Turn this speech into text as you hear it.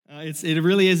It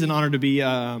really is an honor to be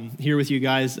here with you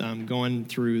guys going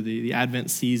through the Advent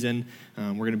season.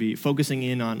 We're going to be focusing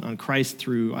in on Christ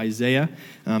through Isaiah.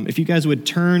 If you guys would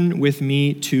turn with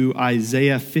me to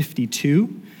Isaiah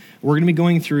 52, we're going to be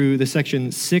going through the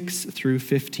section 6 through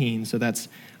 15. So that's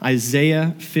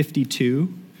Isaiah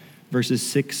 52, verses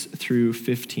 6 through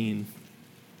 15.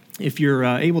 If you're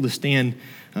able to stand,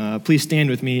 please stand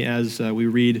with me as we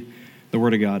read the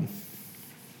Word of God.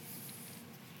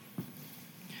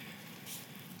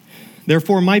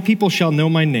 Therefore, my people shall know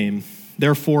my name.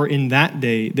 Therefore, in that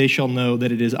day they shall know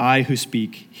that it is I who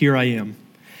speak. Here I am.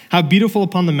 How beautiful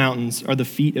upon the mountains are the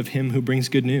feet of him who brings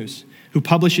good news, who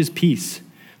publishes peace,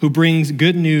 who brings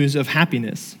good news of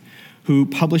happiness, who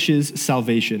publishes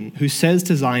salvation, who says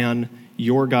to Zion,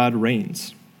 your God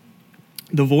reigns.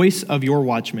 The voice of your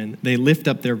watchmen, they lift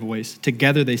up their voice.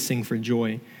 Together they sing for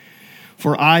joy.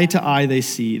 For eye to eye they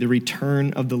see the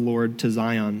return of the Lord to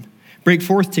Zion. Break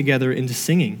forth together into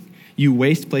singing, you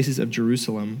waste places of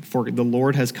Jerusalem, for the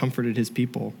Lord has comforted his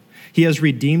people. He has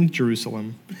redeemed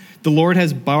Jerusalem. The Lord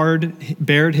has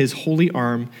bared his holy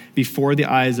arm before the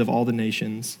eyes of all the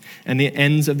nations, and the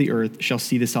ends of the earth shall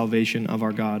see the salvation of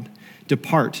our God.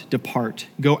 Depart, depart,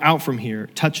 go out from here,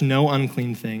 touch no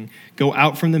unclean thing. Go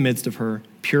out from the midst of her,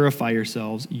 purify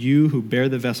yourselves, you who bear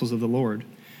the vessels of the Lord.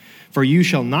 For you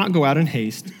shall not go out in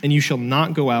haste, and you shall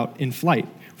not go out in flight,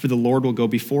 for the Lord will go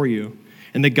before you.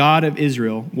 And the God of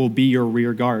Israel will be your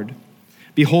rear guard.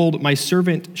 Behold, my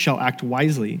servant shall act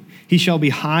wisely. He shall be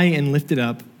high and lifted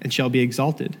up and shall be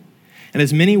exalted. And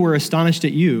as many were astonished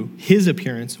at you, his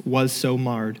appearance was so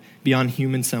marred beyond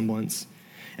human semblance,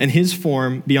 and his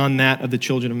form beyond that of the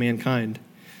children of mankind.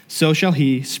 So shall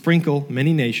he sprinkle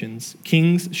many nations.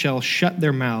 Kings shall shut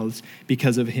their mouths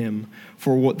because of him.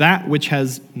 For that which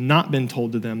has not been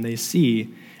told to them they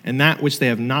see, and that which they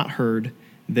have not heard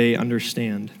they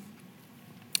understand.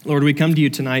 Lord, we come to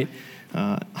you tonight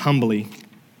humbly.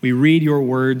 We read your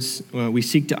words. We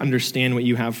seek to understand what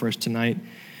you have for us tonight.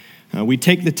 We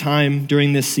take the time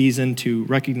during this season to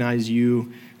recognize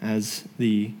you as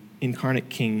the incarnate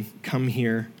King. Come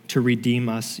here to redeem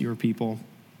us, your people.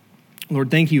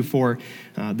 Lord, thank you for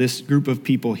this group of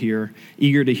people here,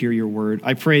 eager to hear your word.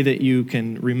 I pray that you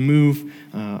can remove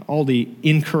all the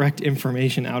incorrect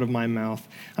information out of my mouth.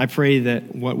 I pray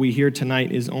that what we hear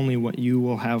tonight is only what you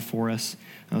will have for us.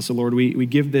 So, Lord, we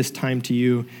give this time to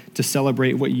you to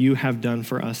celebrate what you have done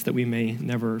for us, that we may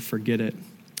never forget it.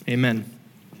 Amen.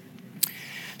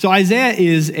 So Isaiah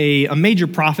is a major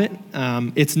prophet.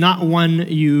 It's not one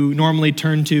you normally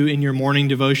turn to in your morning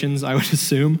devotions, I would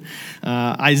assume.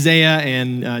 Isaiah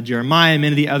and Jeremiah and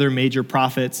many of the other major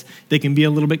prophets, they can be a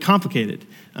little bit complicated.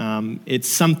 It's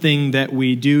something that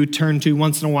we do turn to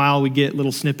once in a while. We get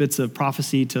little snippets of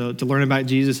prophecy to learn about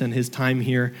Jesus and his time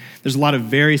here. There's a lot of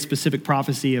very specific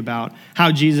prophecy about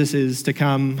how Jesus is to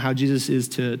come, how Jesus is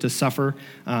to suffer.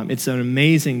 It's an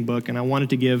amazing book, and I wanted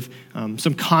to give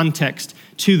some context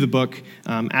to the book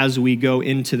as we go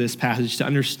into this passage to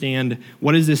understand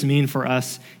what does this mean for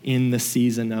us in the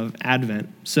season of Advent.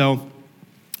 So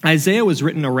Isaiah was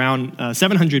written around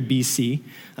 700 BC.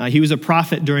 He was a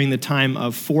prophet during the time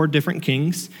of four different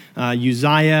kings,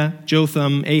 Uzziah,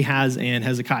 Jotham, Ahaz, and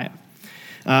Hezekiah.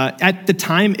 At the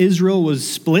time, Israel was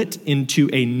split into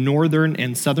a northern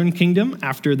and southern kingdom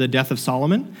after the death of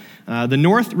Solomon. The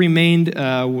north remained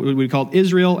what we called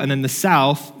Israel, and then the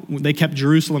south, they kept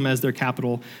Jerusalem as their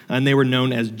capital, and they were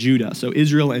known as Judah. So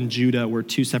Israel and Judah were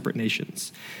two separate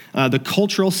nations. The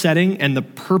cultural setting and the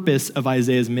purpose of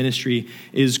Isaiah's ministry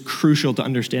is crucial to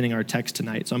understanding our text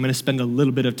tonight. So I'm going to spend a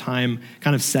little bit of time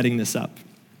kind of setting this up.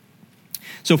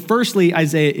 So firstly,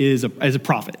 Isaiah is a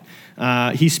prophet.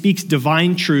 He speaks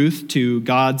divine truth to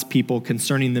God's people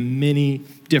concerning the many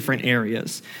different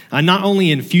areas, not only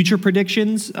in future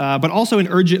predictions, but also in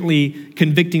urgently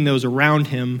convicting those around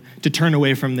him to turn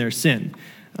away from their sin.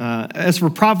 As for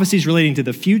prophecies relating to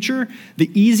the future,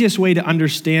 the easiest way to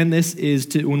understand this is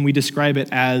when we describe it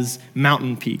as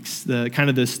mountain peaks, the kind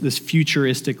of this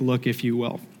futuristic look, if you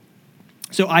will.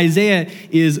 So Isaiah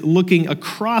is looking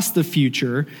across the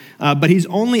future, but he's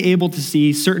only able to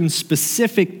see certain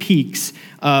specific peaks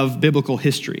of biblical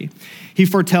history. He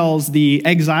foretells the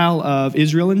exile of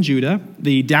Israel and Judah,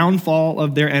 the downfall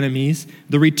of their enemies,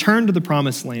 the return to the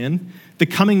promised land, the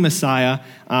coming Messiah,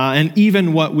 and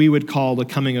even what we would call the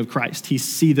coming of Christ. He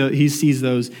sees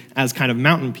those as kind of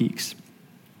mountain peaks.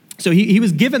 So he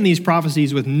was given these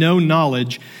prophecies with no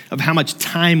knowledge of how much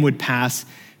time would pass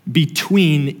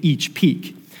between each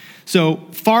peak. So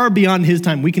far beyond his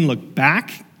time, we can look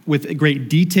back with great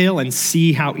detail and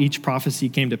see how each prophecy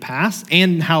came to pass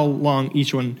and how long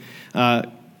each one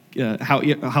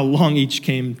how long each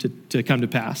came to come to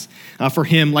pass. For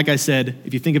him, like I said,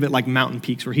 if you think of it like mountain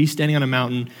peaks, where he's standing on a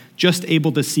mountain, just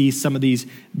able to see some of these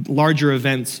larger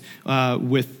events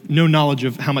with no knowledge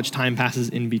of how much time passes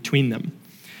in between them.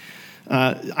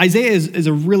 Isaiah is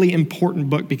a really important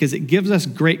book because it gives us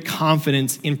great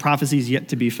confidence in prophecies yet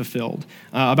to be fulfilled.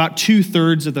 About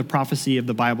 2/3 of the prophecy of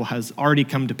the Bible has already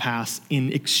come to pass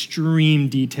in extreme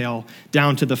detail,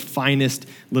 down to the finest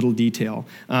little detail.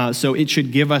 So it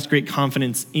should give us great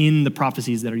confidence in the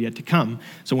prophecies that are yet to come.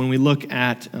 So when we look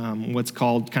at what's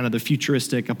called kind of the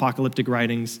futuristic apocalyptic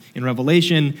writings in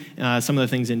Revelation, some of the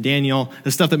things in Daniel,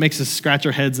 the stuff that makes us scratch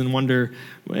our heads and wonder,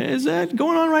 is that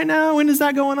going on right now? When is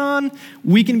that going on?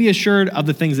 We can be assured of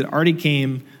the things that already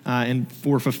came and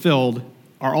were fulfilled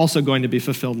are also going to be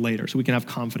fulfilled later. So we can have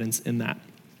confidence in that.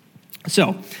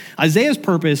 So Isaiah's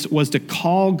purpose was to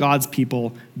call God's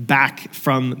people back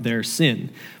from their sin.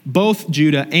 Both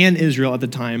Judah and Israel at the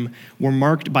time were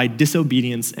marked by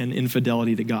disobedience and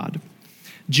infidelity to God.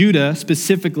 Judah,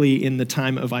 specifically in the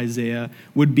time of Isaiah,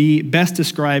 would be best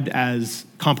described as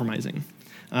compromising.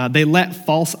 They let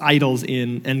false idols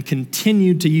in and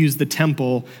continued to use the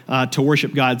temple to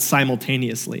worship God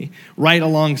simultaneously, right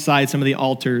alongside some of the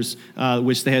altars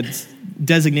which they had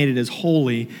designated as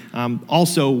holy.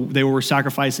 Also, they were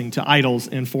sacrificing to idols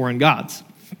and foreign gods.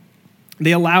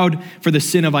 They allowed for the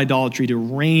sin of idolatry to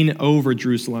reign over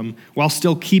Jerusalem while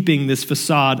still keeping this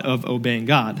facade of obeying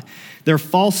God. Their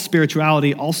false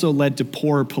spirituality also led to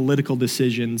poor political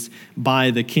decisions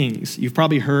by the kings. You've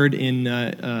probably heard in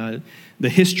the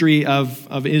history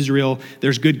of Israel,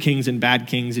 there's good kings and bad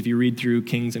kings. If you read through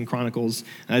Kings and Chronicles,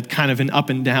 it's kind of an up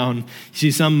and down. You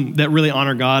see some that really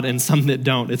honor God and some that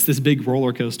don't. It's this big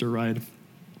roller coaster ride.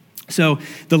 So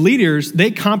the leaders,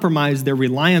 they compromised their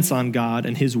reliance on God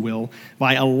and his will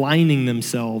by aligning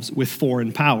themselves with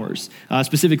foreign powers,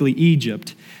 specifically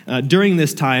Egypt. During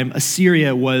this time,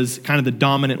 Assyria was kind of the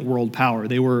dominant world power.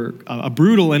 They were a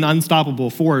brutal and unstoppable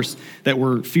force that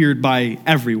were feared by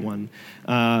everyone.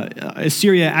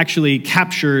 Assyria actually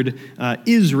captured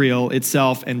Israel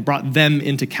itself and brought them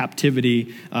into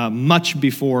captivity much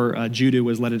before Judah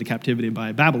was led into captivity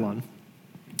by Babylon.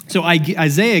 So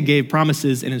Isaiah gave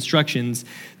promises and instructions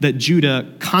that Judah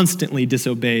constantly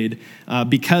disobeyed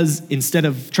because instead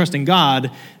of trusting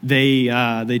God,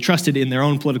 they trusted in their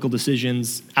own political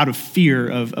decisions out of fear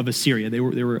of Assyria. They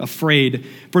were afraid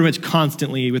pretty much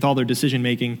constantly with all their decision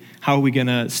making, how are we going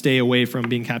to stay away from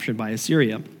being captured by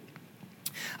Assyria?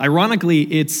 Ironically,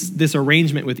 it's this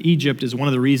arrangement with Egypt is one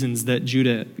of the reasons that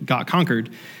Judah got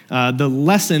conquered. The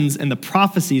lessons and the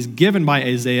prophecies given by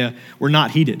Isaiah were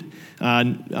not heeded.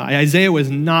 Isaiah was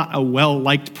not a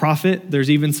well-liked prophet. There's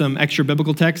even some extra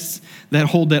biblical texts that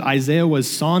hold that Isaiah was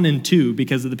sawn in two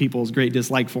because of the people's great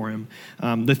dislike for him.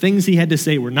 The things he had to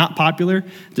say were not popular,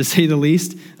 to say the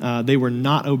least. They were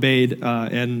not obeyed,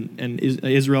 and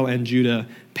Israel and Judah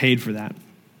paid for that.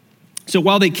 So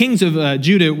while the kings of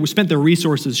Judah spent their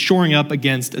resources shoring up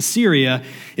against Assyria,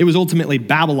 it was ultimately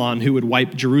Babylon who would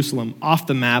wipe Jerusalem off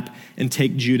the map and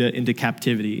take Judah into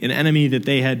captivity, an enemy that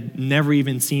they had never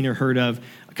even seen or heard of,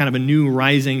 kind of a new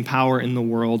rising power in the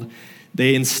world.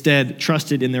 They instead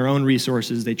trusted in their own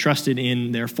resources. They trusted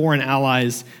in their foreign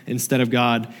allies instead of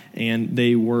God, and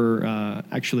they were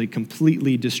actually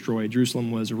completely destroyed.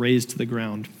 Jerusalem was razed to the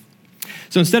ground.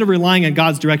 So instead of relying on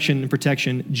God's direction and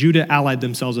protection, Judah allied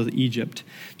themselves with Egypt.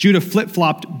 Judah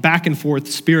flip-flopped back and forth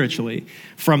spiritually,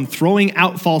 from throwing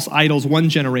out false idols one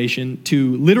generation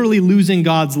to literally losing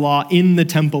God's law in the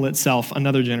temple itself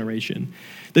another generation.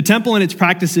 The temple and its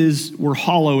practices were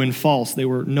hollow and false. They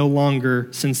were no longer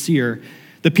sincere.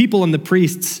 The people and the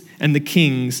priests and the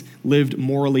kings lived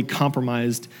morally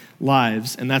compromised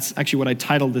lives. And that's actually what I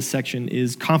titled this section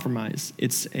is compromise.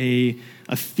 It's a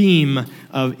theme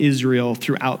of Israel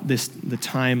throughout the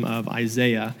time of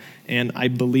Isaiah. And I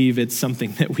believe it's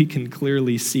something that we can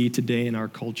clearly see today in our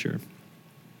culture.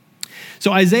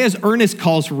 So Isaiah's earnest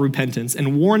calls for repentance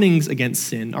and warnings against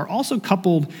sin are also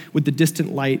coupled with the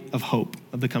distant light of hope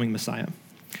of the coming Messiah.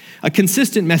 A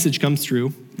consistent message comes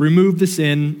through: remove the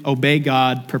sin, obey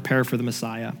God, prepare for the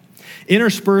Messiah.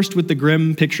 Interspersed with the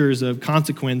grim pictures of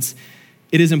consequence,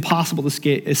 it is impossible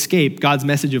to escape God's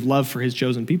message of love for his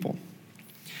chosen people.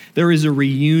 There is a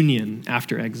reunion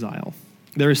after exile.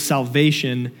 There is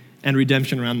salvation and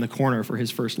redemption around the corner for his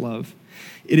first love.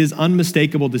 It is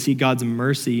unmistakable to see God's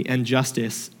mercy and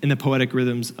justice in the poetic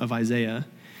rhythms of Isaiah.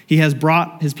 He has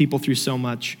brought his people through so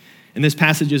much, and this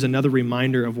passage is another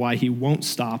reminder of why he won't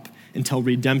stop until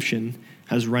redemption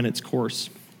has run its course.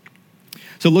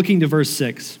 So looking to verse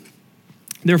 6,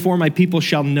 therefore my people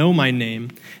shall know my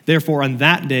name. Therefore on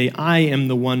that day I am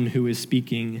the one who is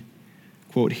speaking,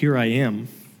 quote, "Here I am."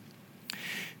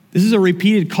 This is a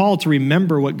repeated call to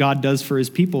remember what God does for his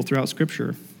people throughout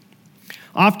Scripture.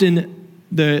 Often,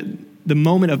 the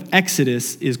moment of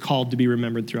Exodus is called to be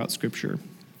remembered throughout Scripture.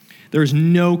 There is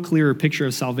no clearer picture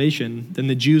of salvation than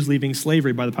the Jews leaving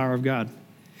slavery by the power of God.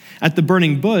 At the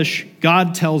burning bush,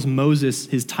 God tells Moses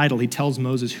his title. He tells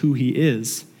Moses who he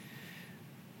is.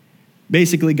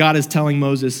 Basically, God is telling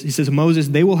Moses, he says, "Moses,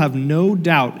 they will have no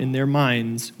doubt in their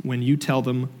minds when you tell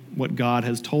them what God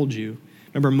has told you."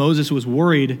 Remember, Moses was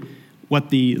worried what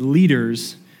the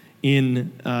leaders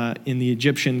in the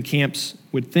Egyptian camps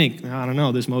would think. I don't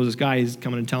know, this Moses guy is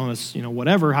coming and telling us,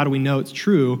 whatever. How do we know it's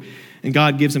true? And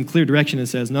God gives him clear direction and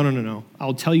says, no.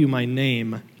 I'll tell you my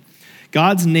name.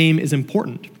 God's name is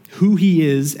important. Who he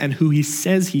is and who he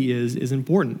says he is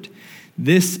important.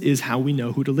 This is how we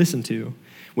know who to listen to.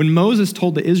 When Moses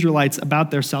told the Israelites about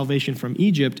their salvation from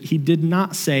Egypt, he did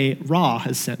not say, "Ra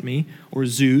has sent me," or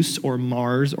Zeus, or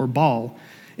Mars, or Baal.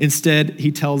 Instead,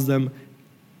 he tells them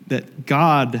that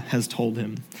God has told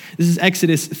him. This is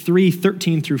Exodus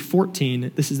 3:13 through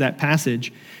 14. This is that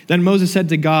passage. Then Moses said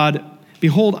to God,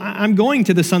 "Behold, I'm going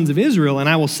to the sons of Israel, and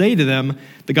I will say to them,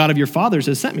 'The God of your fathers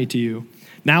has sent me to you.'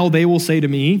 Now they will say to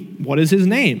me, 'What is his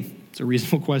name?'" It's a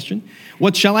reasonable question.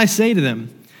 "What shall I say to them?"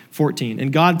 14.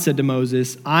 And God said to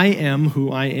Moses, "I am who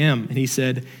I am." And he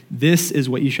said, "This is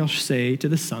what you shall say to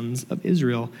the sons of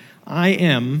Israel. I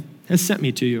am has sent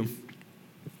me to you."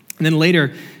 And then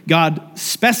later, God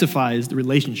specifies the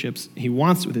relationships he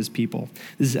wants with his people.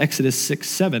 This is Exodus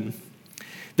 6:7.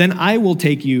 "Then I will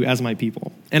take you as my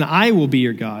people, and I will be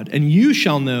your God, and you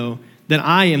shall know that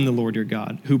I am the Lord your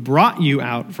God, who brought you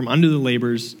out from under the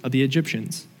labors of the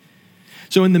Egyptians."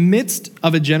 So in the midst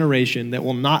of a generation that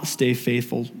will not stay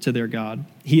faithful to their God,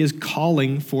 he is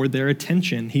calling for their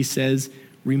attention. He says,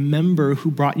 "Remember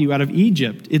who brought you out of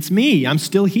Egypt. It's me. I'm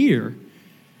still here."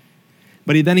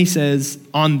 But then he says,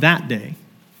 "On that day."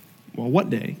 Well, what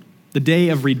day? The day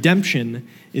of redemption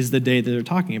is the day that they're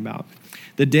talking about.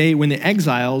 The day when the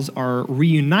exiles are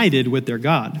reunited with their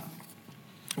God,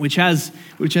 which has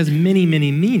many,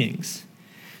 many meanings.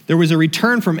 There was a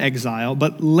return from exile,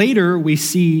 but later we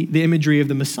see the imagery of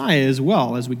the Messiah as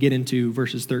well as we get into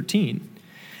verses 13.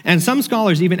 And some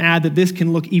scholars even add that this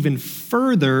can look even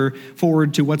further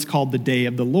forward to what's called the day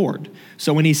of the Lord.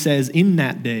 So when he says in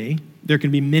that day, there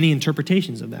can be many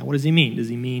interpretations of that. What does he mean? Does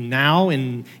he mean now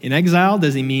in exile?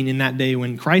 Does he mean in that day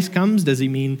when Christ comes? Does he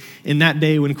mean in that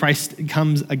day when Christ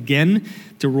comes again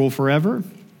to rule forever?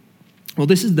 Well,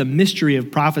 this is the mystery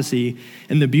of prophecy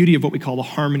and the beauty of what we call the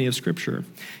harmony of Scripture.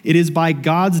 It is by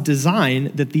God's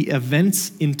design that the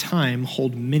events in time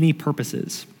hold many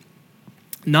purposes,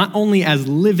 not only as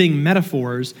living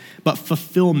metaphors, but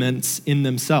fulfillments in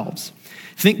themselves.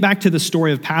 Think back to the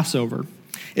story of Passover.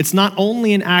 It's not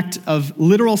only an act of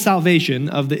literal salvation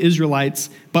of the Israelites,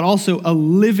 but also a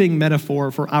living metaphor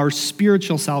for our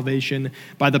spiritual salvation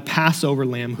by the Passover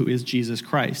lamb who is Jesus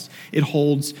Christ. It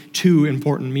holds two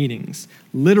important meanings: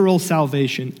 literal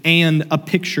salvation and a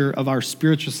picture of our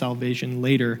spiritual salvation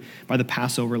later by the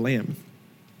Passover lamb.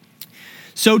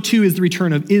 So too is the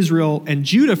return of Israel and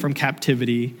Judah from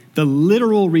captivity, the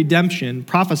literal redemption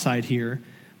prophesied here,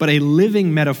 but a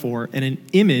living metaphor and an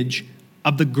image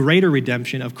of the greater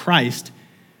redemption of Christ,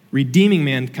 redeeming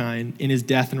mankind in his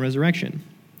death and resurrection.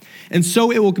 And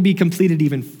so it will be completed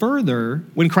even further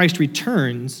when Christ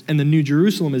returns and the New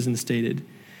Jerusalem is instated,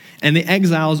 and the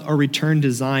exiles are returned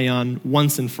to Zion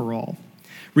once and for all.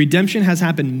 Redemption has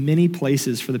happened many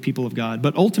places for the people of God,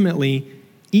 but ultimately,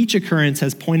 each occurrence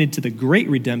has pointed to the great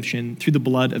redemption through the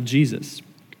blood of Jesus.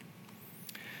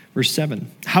 Verse 7,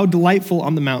 "How delightful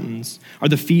on the mountains are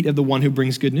the feet of the one who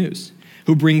brings good news,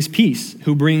 who brings peace,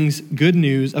 who brings good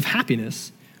news of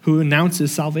happiness, who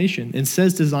announces salvation and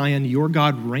says to Zion, 'Your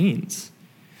God reigns.'"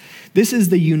 This is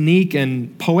the unique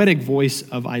and poetic voice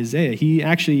of Isaiah. He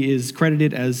actually is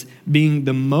credited as being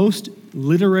the most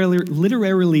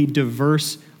literarily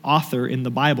diverse author in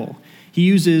the Bible. He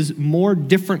uses more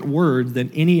different words than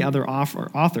any other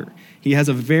author. He has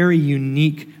a very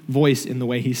unique voice in the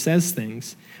way he says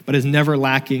things, but is never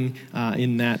lacking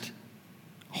in that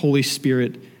Holy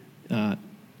Spirit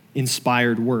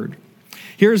inspired word.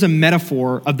 Here's a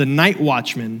metaphor of the night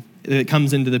watchman that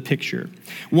comes into the picture.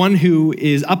 One who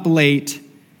is up late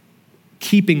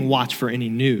keeping watch for any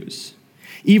news.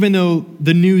 Even though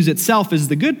the news itself is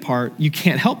the good part, you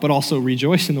can't help but also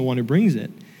rejoice in the one who brings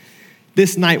it.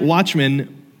 This night watchman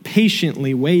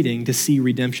patiently waiting to see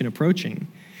redemption approaching.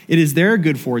 It is their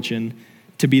good fortune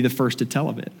to be the first to tell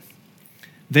of it.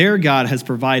 Their God has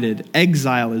provided.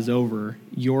 Exile is over.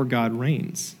 Your God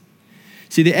reigns.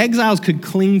 See, the exiles could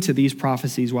cling to these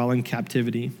prophecies while in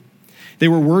captivity. They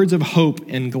were words of hope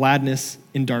and gladness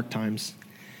in dark times.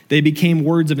 They became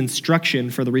words of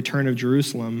instruction for the return of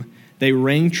Jerusalem. They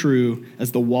rang true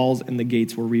as the walls and the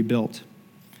gates were rebuilt.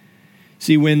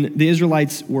 See, when the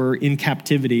Israelites were in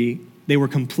captivity, they were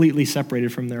completely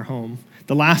separated from their home.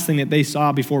 The last thing that they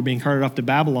saw before being carted off to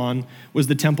Babylon was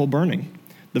the temple burning.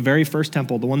 The very first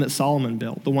temple, the one that Solomon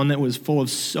built, the one that was full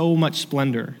of so much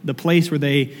splendor, the place where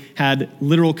they had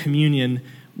literal communion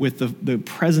with the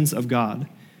presence of God.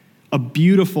 A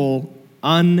beautiful,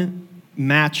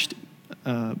 unmatched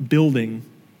building,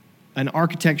 an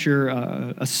architecture,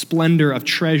 a splendor of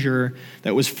treasure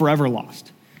that was forever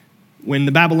lost. When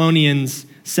the Babylonians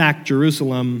sacked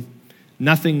Jerusalem,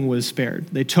 nothing was spared.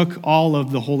 They took all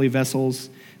of the holy vessels,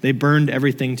 they burned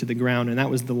everything to the ground, and that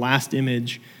was the last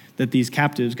image that these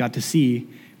captives got to see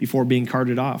before being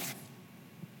carted off.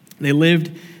 They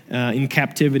lived in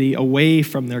captivity away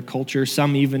from their culture,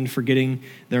 some even forgetting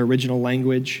their original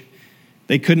language.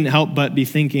 They couldn't help but be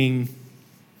thinking,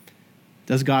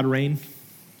 does God reign?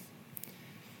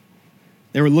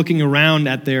 They were looking around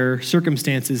at their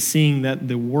circumstances, seeing that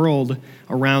the world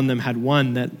around them had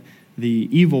won, that the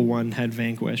evil one had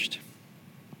vanquished.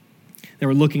 They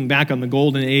were looking back on the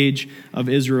golden age of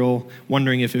Israel,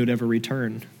 wondering if it would ever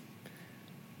return.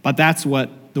 But that's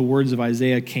what the words of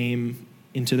Isaiah came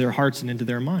into their hearts and into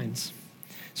their minds,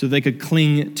 so they could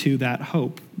cling to that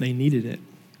hope. They needed it.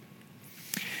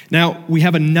 Now, we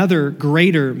have another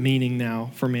greater meaning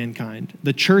now for mankind.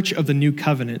 The church of the new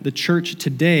covenant, the church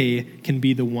today, can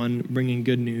be the one bringing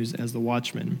good news as the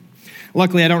watchman.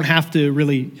 Luckily, I don't have to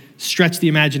really stretch the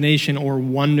imagination or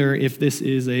wonder if this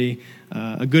is a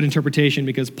good interpretation,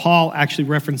 because Paul actually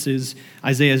references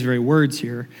Isaiah's very words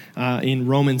here in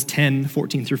Romans 10,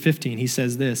 14 through 15. He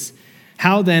says this,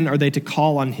 "How then are they to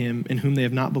call on him in whom they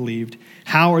have not believed?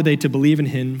 How are they to believe in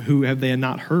him who have they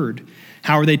not heard?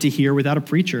 How are they to hear without a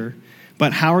preacher?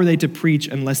 But how are they to preach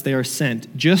unless they are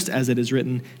sent? Just as it is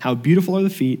written, how beautiful are the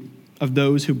feet of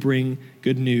those who bring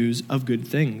good news of good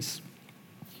things."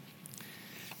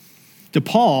 To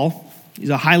Paul, he's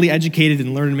a highly educated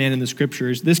and learned man in the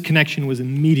scriptures, this connection was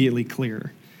immediately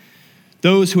clear.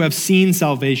 Those who have seen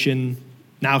salvation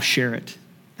now share it,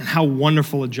 and how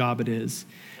wonderful a job it is.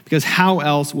 Because how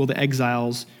else will the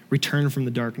exiles return from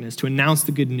the darkness to announce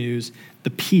the good news, the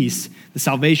peace, the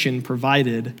salvation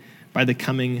provided by the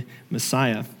coming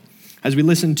Messiah? As we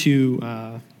listen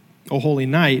to O Holy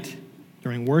Night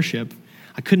during worship,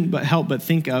 I couldn't but help but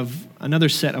think of another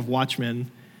set of watchmen,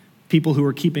 people who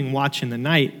were keeping watch in the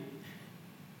night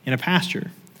in a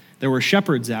pasture. There were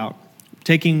shepherds out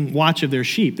taking watch of their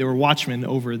sheep. They were watchmen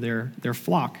over their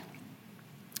flock.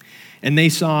 And they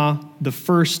saw the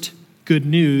first good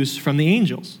news from the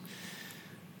angels.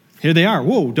 Here they are.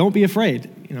 Whoa, don't be afraid.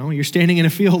 You know, you're standing in a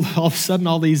field, all of a sudden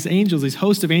all these angels, these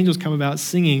hosts of angels come about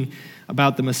singing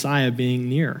about the Messiah being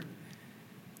near.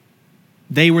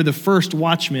 They were the first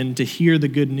watchmen to hear the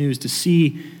good news, to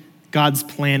see God's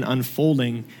plan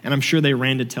unfolding, and I'm sure they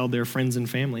ran to tell their friends and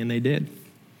family, and they did.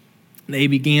 They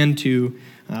began to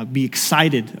be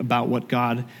excited about what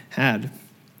God had.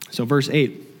 So verse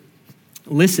 8,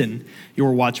 "Listen,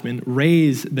 your watchmen,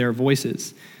 raise their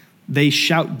voices. They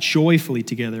shout joyfully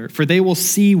together, for they will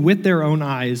see with their own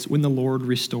eyes when the Lord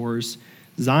restores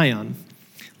Zion."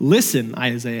 Listen,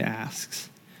 Isaiah asks.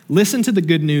 Listen to the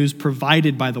good news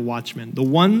provided by the watchmen, the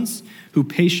ones who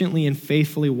patiently and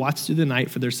faithfully watch through the night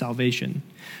for their salvation.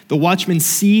 The watchmen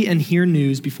see and hear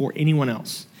news before anyone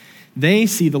else. They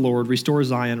see the Lord restore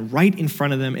Zion right in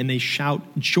front of them, and they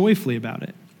shout joyfully about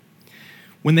it.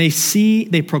 When they see,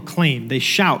 they proclaim, they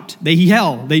shout, they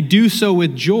yell, they do so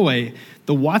with joy.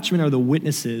 The watchmen are the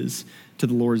witnesses to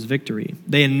the Lord's victory.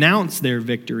 They announce their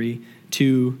victory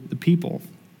to the people.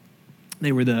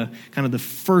 They were the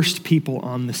first people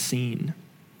on the scene.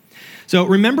 So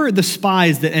remember the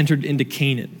spies that entered into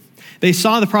Canaan. They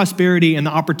saw the prosperity and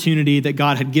the opportunity that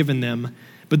God had given them,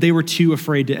 but they were too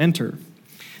afraid to enter.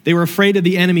 They were afraid of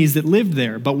the enemies that lived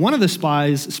there, but one of the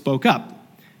spies spoke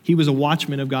up. He was a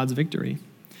watchman of God's victory.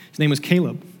 His name was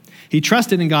Caleb. He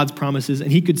trusted in God's promises,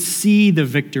 and he could see the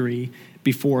victory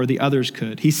before the others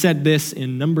could. He said this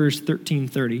in Numbers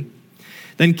 13:30.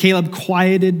 "Then Caleb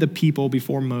quieted the people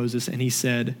before Moses, and he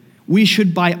said, 'We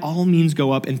should by all means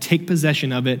go up and take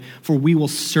possession of it, for we will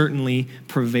certainly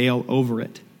prevail over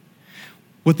it.'"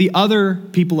 What the other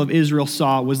people of Israel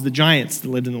saw was the giants that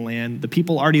lived in the land, the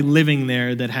people already living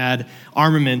there that had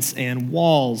armaments and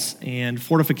walls and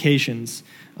fortifications.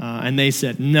 And they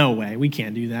said, "No way, we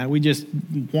can't do that. We just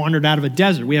wandered out of a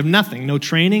desert. We have nothing, no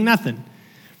training, nothing."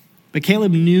 But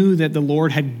Caleb knew that the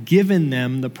Lord had given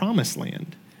them the promised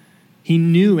land. He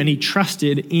knew and he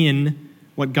trusted in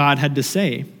what God had to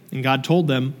say. And God told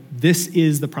them, this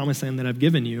is the promised land that I've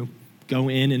given you. Go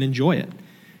in and enjoy it.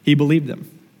 He believed them.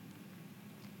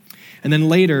 And then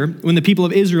later, when the people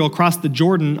of Israel crossed the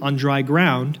Jordan on dry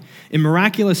ground, in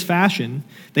miraculous fashion,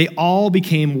 they all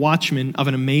became watchmen of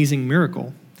an amazing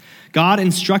miracle. God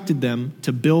instructed them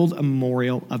to build a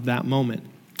memorial of that moment.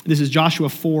 This is Joshua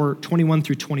 4, 21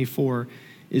 through 24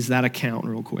 is that account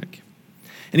real quick.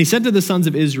 And he said to the sons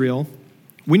of Israel,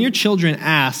 when your children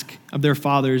ask of their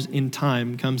fathers in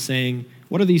time, come saying,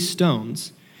 what are these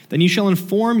stones? Then you shall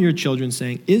inform your children,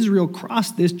 saying, Israel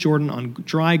crossed this Jordan on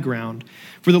dry ground.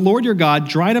 For the Lord your God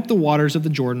dried up the waters of the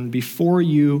Jordan before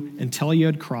you until you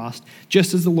had crossed,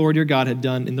 just as the Lord your God had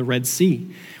done in the Red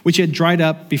Sea, which had dried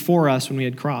up before us when we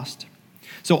had crossed.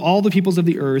 So all the peoples of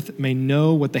the earth may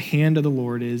know what the hand of the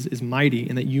Lord is mighty,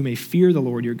 and that you may fear the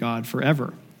Lord your God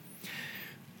forever.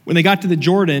 When they got to the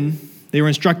Jordan, they were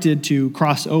instructed to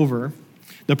cross over.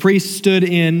 The priests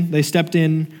they stepped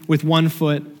in with one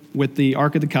foot with the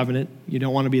Ark of the Covenant. You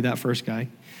don't want to be that first guy.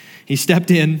 He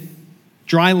stepped in,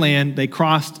 dry land, they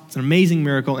crossed. It's an amazing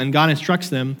miracle, and God instructs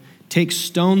them, take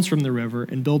stones from the river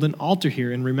and build an altar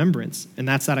here in remembrance. And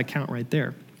that's that account right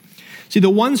there. See, the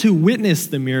ones who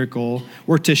witnessed the miracle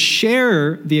were to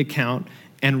share the account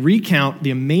and recount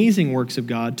the amazing works of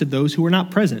God to those who were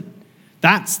not present.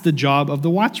 That's the job of the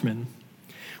watchman.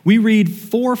 We read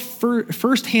 4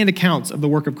 first-hand accounts of the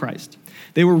work of Christ.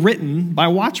 They were written by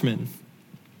watchmen,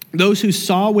 those who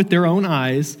saw with their own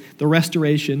eyes the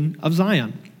restoration of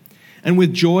Zion. And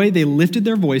with joy, they lifted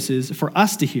their voices for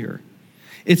us to hear.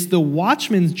 It's the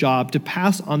watchman's job to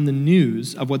pass on the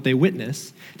news of what they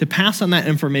witness, to pass on that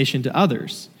information to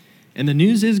others. And the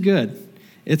news is good.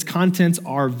 Its contents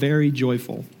are very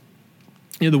joyful.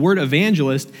 The word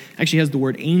evangelist actually has the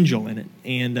word angel in it.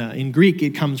 And in Greek,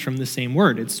 it comes from the same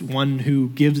word. It's one who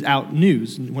gives out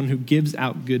news, one who gives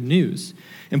out good news.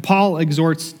 And Paul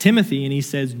exhorts Timothy, and he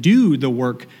says, do the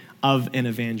work of an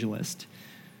evangelist.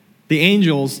 The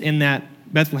angels in that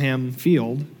Bethlehem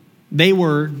field, they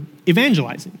were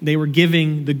evangelizing. They were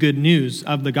giving the good news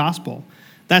of the gospel.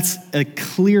 That's a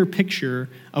clear picture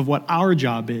of what our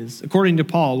job is. According to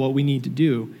Paul, what we need to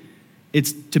do,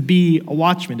 it's to be a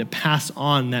watchman, to pass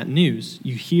on that news.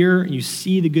 You hear, you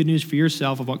see the good news for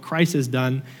yourself of what Christ has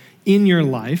done in your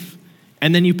life,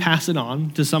 and then you pass it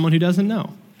on to someone who doesn't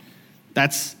know.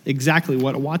 That's exactly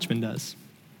what a watchman does.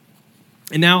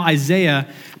 And now Isaiah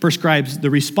prescribes the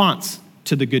response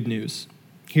to the good news.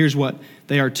 Here's what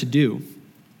they are to do.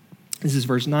 This is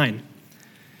verse 9.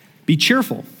 Be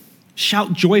cheerful,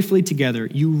 shout joyfully together,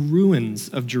 you ruins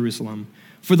of Jerusalem.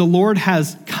 For the Lord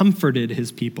has comforted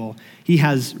his people. He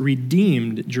has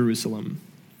redeemed Jerusalem.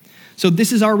 So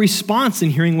this is our response in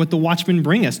hearing what the watchmen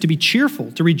bring us, to be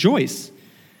cheerful, to rejoice.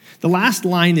 The last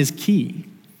line is key.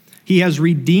 He has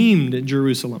redeemed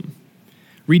Jerusalem.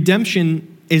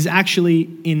 Redemption is actually,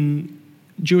 in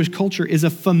Jewish culture, is a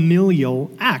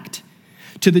familial act.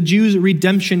 To the Jews,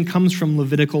 redemption comes from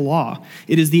Levitical law.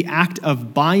 It is the act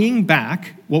of buying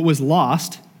back what was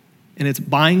lost, and it's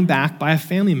buying back by a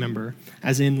family member,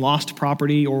 as in lost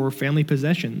property or family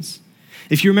possessions.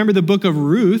 If you remember the book of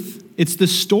Ruth, it's the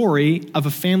story of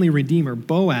a family redeemer,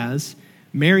 Boaz,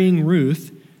 marrying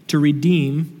Ruth to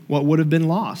redeem what would have been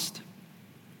lost.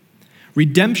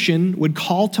 Redemption would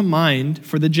call to mind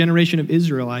for the generation of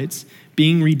Israelites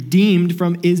being redeemed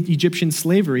from Egyptian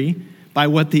slavery by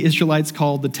what the Israelites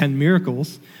called the 10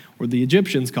 miracles, or the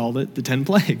Egyptians called it the 10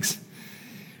 plagues.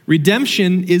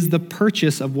 Redemption is the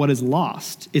purchase of what is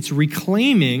lost. It's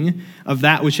reclaiming of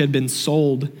that which had been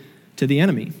sold to the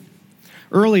enemy.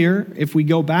 Earlier, if we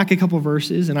go back a couple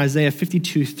verses in Isaiah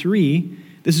 52:3,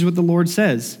 this is what the Lord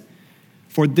says.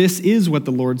 For this is what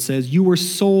the Lord says, you were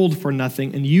sold for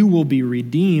nothing, and you will be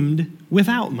redeemed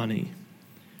without money.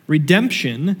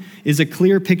 Redemption is a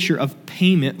clear picture of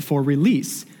payment for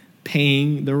release,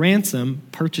 paying the ransom,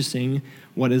 purchasing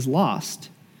what is lost.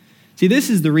 See, this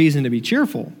is the reason to be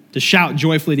cheerful, to shout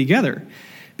joyfully together.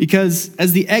 Because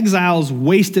as the exiles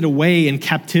wasted away in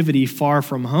captivity far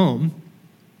from home,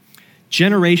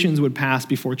 generations would pass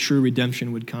before true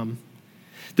redemption would come.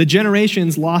 The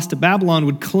generations lost to Babylon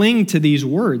would cling to these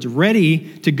words,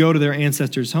 ready to go to their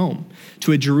ancestors' home,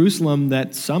 to a Jerusalem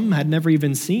that some had never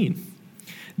even seen.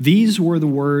 These were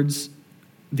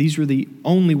the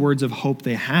only words of hope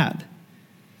they had.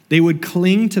 They would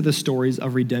cling to the stories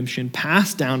of redemption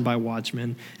passed down by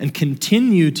watchmen and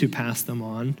continue to pass them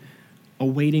on,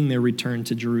 awaiting their return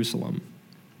to Jerusalem.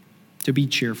 To be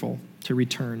cheerful, to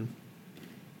return.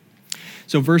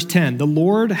 So verse 10, the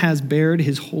Lord has bared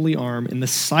his holy arm in the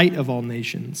sight of all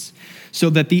nations, so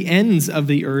that the ends of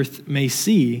the earth may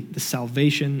see the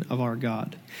salvation of our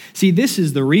God. See, this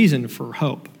is the reason for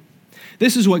hope.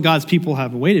 This is what God's people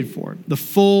have waited for, the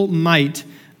full might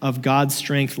of God's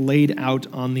strength laid out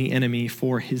on the enemy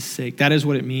for his sake. That is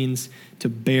what it means to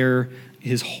bear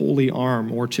his holy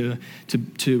arm, or to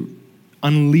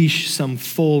unleash some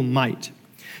full might.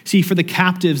 See, for the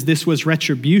captives, this was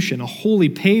retribution, a holy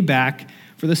payback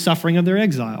for the suffering of their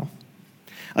exile,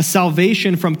 a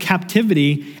salvation from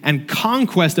captivity and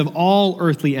conquest of all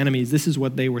earthly enemies. This is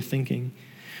what they were thinking.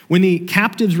 When the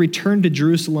captives returned to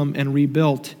Jerusalem and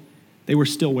rebuilt, they were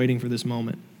still waiting for this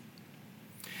moment.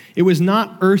 It was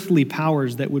not earthly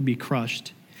powers that would be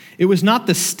crushed. It was not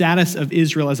the status of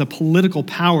Israel as a political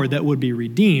power that would be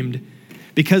redeemed,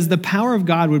 because the power of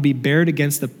God would be bared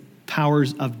against the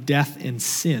powers of death and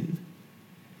sin.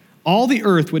 All the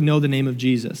earth would know the name of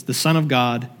Jesus, the Son of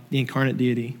God, the incarnate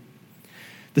deity.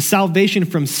 The salvation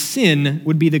from sin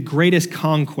would be the greatest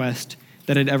conquest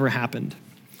that had ever happened,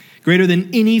 greater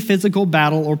than any physical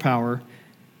battle or power,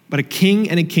 but a king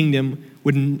and a kingdom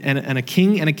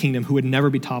who would never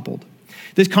be toppled.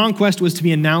 This conquest was to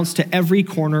be announced to every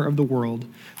corner of the world,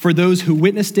 for those who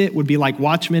witnessed it would be like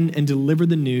watchmen and deliver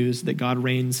the news that God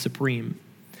reigns supreme.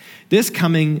 This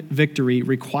coming victory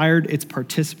required its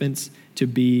participants to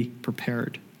be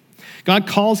prepared. God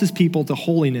calls his people to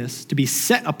holiness, to be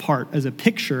set apart as a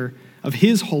picture of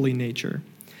his holy nature.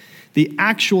 The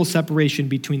actual separation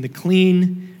between the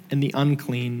clean and the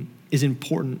unclean is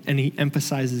important, and he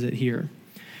emphasizes it here.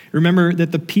 Remember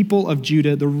that the people of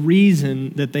Judah, the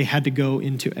reason that they had to go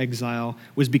into exile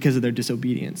was because of their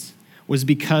disobedience, was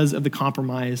because of the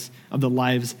compromise of the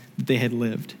lives that they had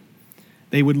lived.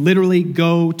 They would literally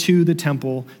go to the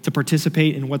temple to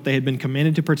participate in what they had been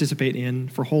commanded to participate in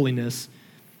for holiness,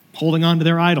 holding on to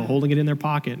their idol, holding it in their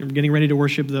pocket, or getting ready to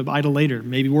worship the idol later,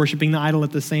 maybe worshiping the idol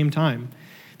at the same time.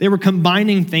 They were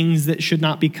combining things that should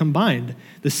not be combined,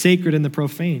 the sacred and the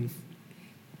profane.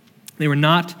 They were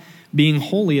not being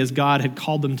holy as God had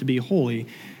called them to be holy.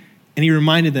 And he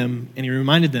reminded them, and he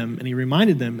reminded them, and he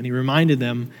reminded them, and he reminded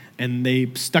them, and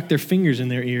they stuck their fingers in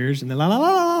their ears, and they la, la, la,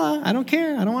 la, la, I don't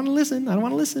care, I don't want to listen, I don't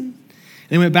want to listen. And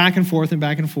they went back and forth and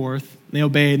back and forth. And they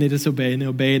obeyed, and they disobeyed, and they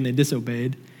obeyed, and they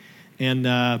disobeyed. And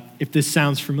if this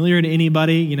sounds familiar to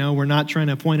anybody, we're not trying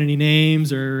to point any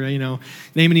names or, name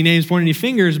any names, point any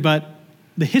fingers, but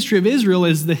the history of Israel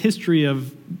is the history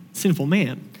of sinful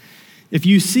man. If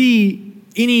you see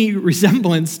any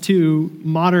resemblance to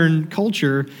modern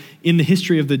culture in the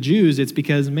history of the Jews, it's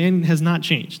because man has not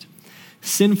changed.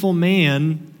 Sinful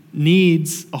man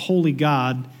needs a holy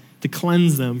God to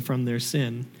cleanse them from their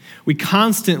sin. We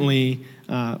constantly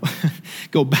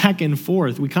go back and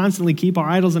forth. We constantly keep our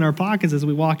idols in our pockets as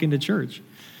we walk into church.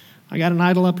 I got an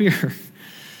idol up here.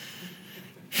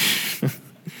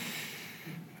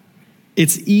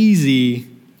 It's easy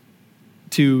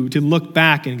to look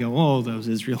back and go, oh, those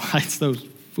Israelites, those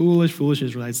foolish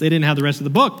Israelites. They didn't have the rest of the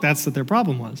book. That's what their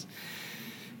problem was.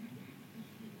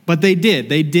 But they did.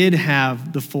 They did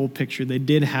have the full picture. They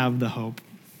did have the hope.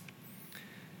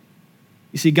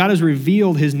 You see, God has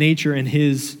revealed his nature and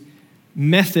his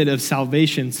method of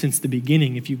salvation since the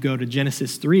beginning. If you go to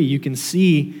Genesis 3, you can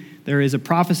see there is a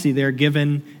prophecy there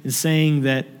given and saying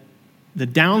that the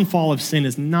downfall of sin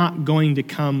is not going to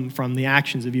come from the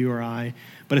actions of you or I,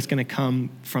 but it's going to come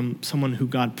from someone who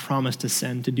God promised to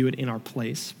send to do it in our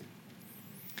place.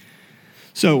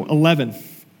 So, 11.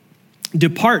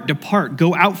 Depart,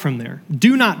 go out from there.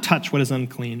 Do not touch what is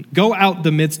unclean. Go out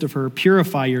the midst of her,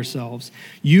 purify yourselves,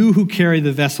 you who carry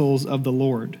the vessels of the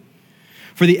Lord.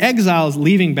 For the exiles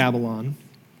leaving Babylon,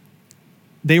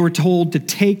 they were told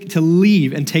to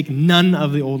leave and take none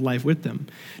of the old life with them.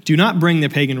 Do not bring the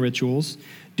pagan rituals.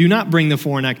 Do not bring the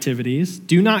foreign activities.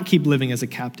 Do not keep living as a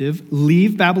captive.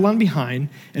 Leave Babylon behind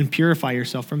and purify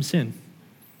yourself from sin.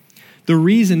 The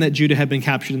reason that Judah had been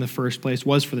captured in the first place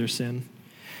was for their sin.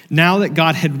 Now that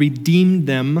God had redeemed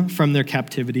them from their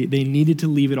captivity, they needed to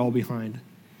leave it all behind.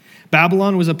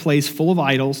 Babylon was a place full of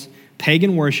idols,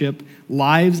 pagan worship,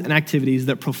 lives, and activities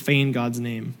that profane God's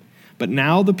name. But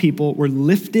now the people were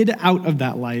lifted out of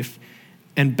that life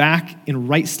and back in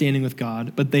right standing with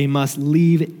God, but they must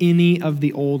leave any of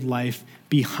the old life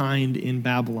behind in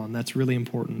Babylon. That's really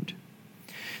important.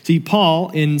 See,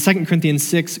 Paul in 2 Corinthians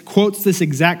 6 quotes this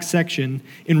exact section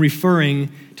in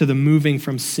referring to the moving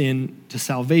from sin to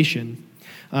salvation.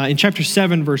 In chapter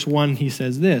 7, verse 1, he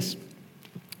says this,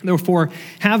 "Therefore,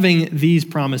 having these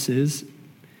promises,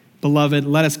 beloved,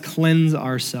 let us cleanse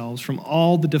ourselves from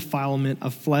all the defilement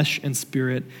of flesh and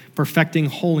spirit, perfecting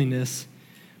holiness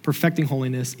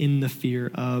in the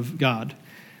fear of God."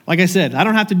 Like I said, I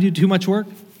don't have to do too much work.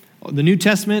 The New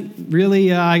Testament,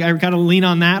 really, I kind of lean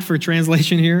on that for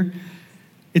translation here.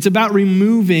 It's about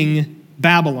removing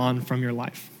Babylon from your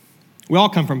life. We all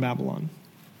come from Babylon.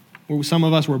 Some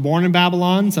of us were born in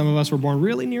Babylon. Some of us were born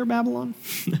really near Babylon.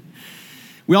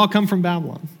 We all come from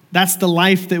Babylon. That's the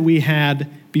life that we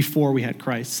had before we had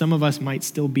Christ. Some of us might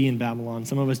still be in Babylon.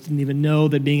 Some of us didn't even know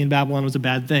that being in Babylon was a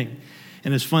bad thing.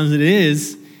 And as fun as it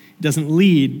is, it doesn't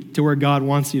lead to where God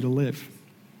wants you to live.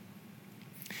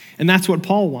 And that's what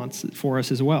Paul wants for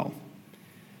us as well,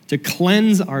 to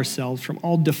cleanse ourselves from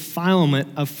all defilement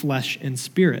of flesh and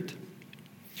spirit.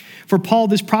 For Paul,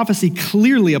 this prophecy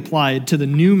clearly applied to the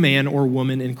new man or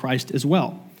woman in Christ as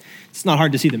well. It's not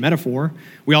hard to see the metaphor.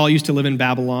 We all used to live in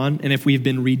Babylon, and if we've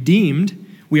been redeemed,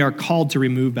 we are called to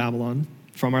remove Babylon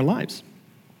from our lives.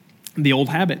 The old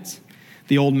habits,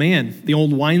 the old man, the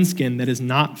old wineskin that is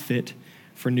not fit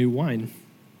for new wine.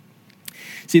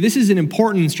 See, this is an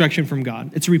important instruction from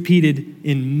God. It's repeated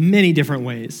in many different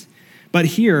ways. But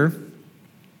here,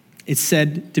 it's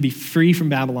said to be free from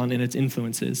Babylon and its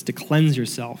influences, to cleanse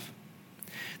yourself.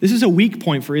 This is a weak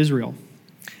point for Israel,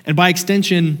 and by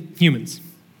extension, humans.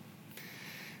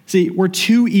 See, we're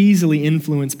too easily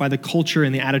influenced by the culture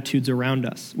and the attitudes around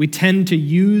us. We tend to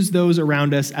use those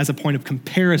around us as a point of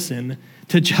comparison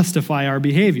to justify our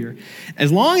behavior.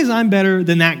 As long as I'm better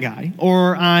than that guy,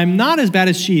 or I'm not as bad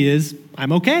as she is,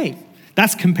 I'm okay.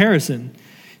 That's comparison.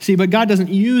 See, but God doesn't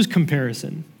use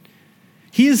comparison.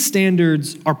 His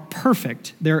standards are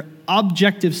perfect. They're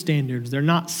objective standards. They're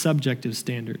not subjective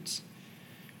standards.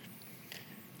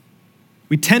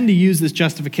 We tend to use this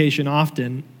justification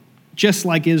often, just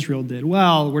like Israel did.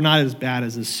 Well, we're not as bad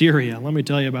as Assyria. Let me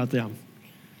tell you about them.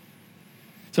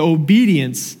 So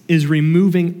obedience is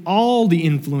removing all the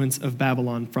influence of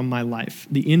Babylon from my life,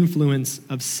 the influence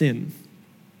of sin.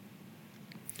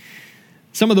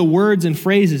 Some of the words and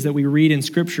phrases that we read in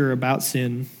Scripture about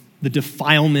sin, the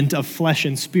defilement of flesh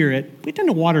and spirit, we tend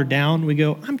to water down. We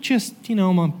go, I'm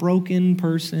a broken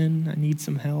person. I need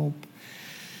some help.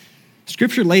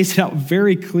 Scripture lays out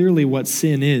very clearly what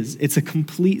sin is. It's a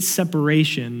complete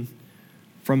separation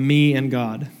from me and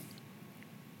God.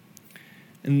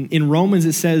 And in Romans,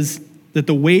 it says that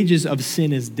the wages of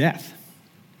sin is death.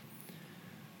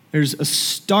 There's a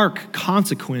stark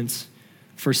consequence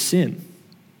for sin.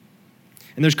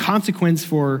 And there's consequence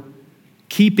for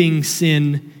keeping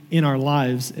sin in our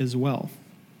lives as well.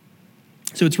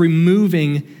 So it's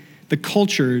removing the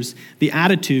cultures, the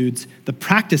attitudes, the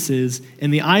practices,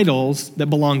 and the idols that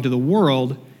belong to the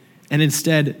world, and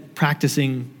instead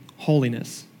practicing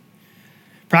holiness.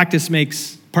 Practice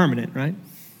makes permanent, right?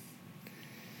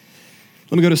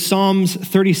 Let me go to Psalms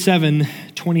 37,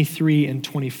 23, and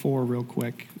 24 real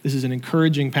quick. This is an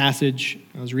encouraging passage.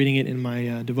 I was reading it in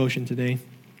my devotion today.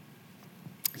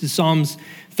 This is Psalms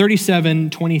 37,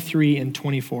 23, and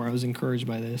 24. I was encouraged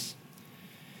by this.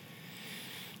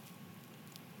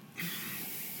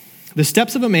 The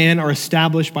steps of a man are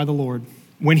established by the Lord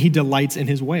when he delights in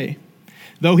his way.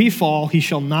 Though he fall, he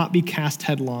shall not be cast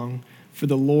headlong, for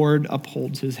the Lord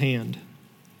upholds his hand.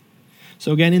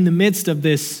 So again, in the midst of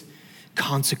this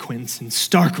consequence and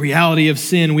stark reality of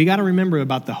sin, we got to remember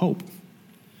about the hope.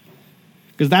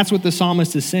 Because that's what the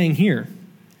psalmist is saying here.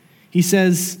 He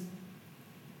says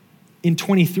in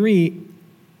 23,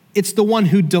 it's the one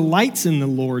who delights in the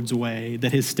Lord's way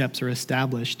that his steps are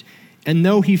established. And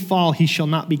though he fall, he shall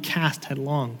not be cast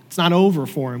headlong. It's not over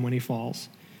for him when he falls.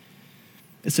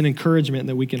 It's an encouragement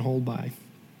that we can hold by.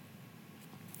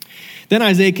 Then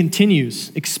Isaiah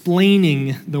continues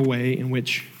explaining the way in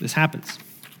which this happens.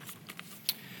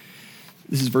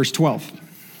 This is verse 12.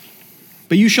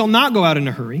 But you shall not go out in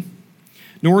a hurry,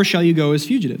 nor shall you go as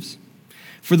fugitives.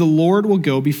 For the Lord will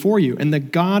go before you, and the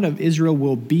God of Israel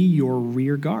will be your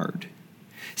rear guard.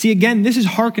 See, again, this is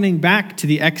hearkening back to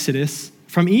the Exodus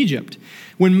from Egypt.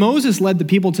 When Moses led the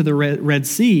people to the Red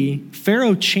Sea,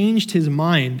 Pharaoh changed his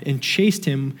mind and chased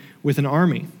him with an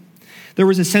army. There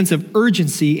was a sense of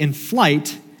urgency and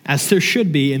flight, as there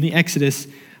should be in the Exodus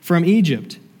from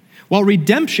Egypt. While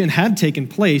redemption had taken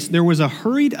place, there was a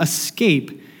hurried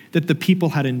escape that the people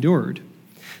had endured.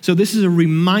 So this is a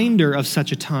reminder of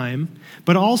such a time,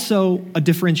 but also a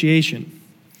differentiation.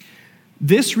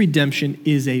 This redemption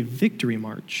is a victory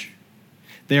march.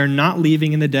 They are not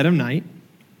leaving in the dead of night.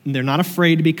 They're not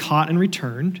afraid to be caught and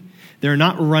returned. They're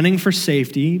not running for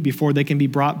safety before they can be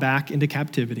brought back into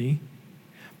captivity.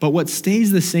 But what stays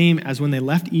the same as when they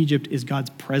left Egypt is God's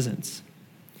presence.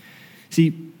 See,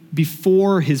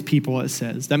 before his people, it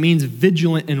says, that means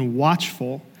vigilant and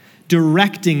watchful,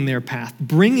 directing their path,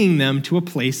 bringing them to a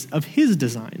place of his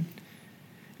design.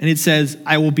 And it says,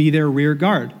 I will be their rear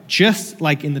guard, just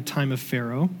like in the time of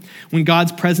Pharaoh, when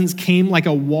God's presence came like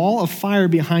a wall of fire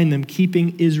behind them,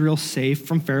 keeping Israel safe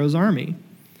from Pharaoh's army.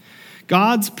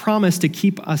 God's promise to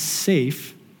keep us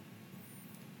safe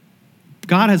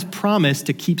God has promised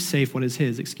to keep safe what is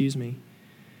his,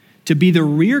 To be the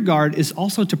rear guard is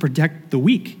also to protect the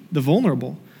weak, the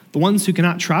vulnerable, the ones who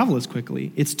cannot travel as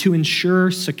quickly. It's to ensure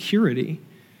security.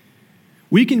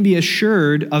 We can be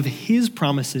assured of his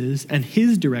promises and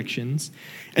his directions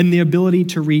and the ability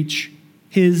to reach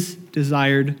his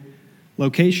desired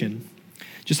location.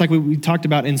 Just like we talked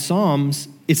about in Psalms,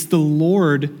 it's the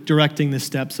Lord directing the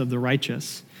steps of the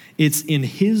righteous. It's in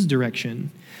his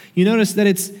direction. You notice that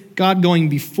it's God going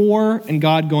before and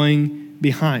God going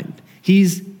behind.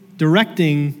 He's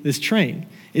directing this train.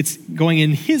 It's going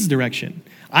in his direction.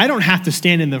 I don't have to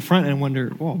stand in the front and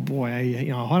wonder, oh boy, I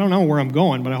don't know where I'm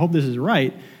going, but I hope this is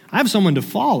right. I have someone to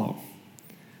follow.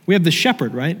 We have the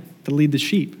shepherd, right, to lead the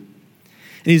sheep.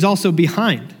 And he's also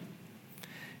behind.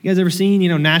 You guys ever seen,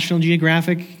 National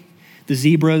Geographic, the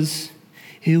zebras?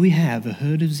 Here we have a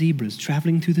herd of zebras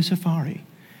traveling through the safari.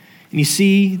 And you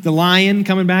see the lion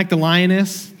coming back, the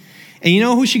lioness. And you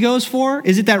know who she goes for?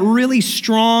 Is it that really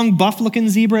strong, buff-looking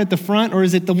zebra at the front, or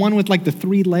is it the one with like the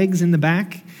 3 legs in the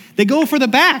back? They go for the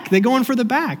back. They're going for the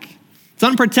back. It's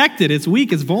unprotected. It's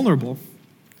weak. It's vulnerable.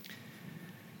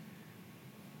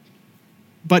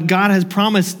 But God has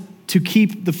promised to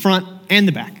keep the front and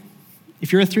the back.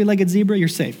 If you're a 3-legged zebra, you're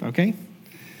safe, okay?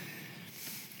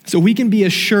 So we can be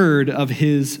assured of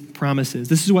his promises.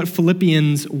 This is what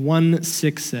Philippians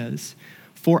 1:6 says.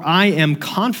 For I am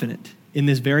confident in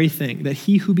this very thing, that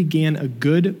he who began a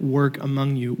good work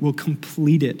among you will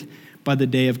complete it by the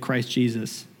day of Christ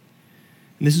Jesus.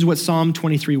 And this is what Psalm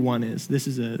 23:1 is. This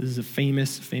is a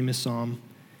famous psalm.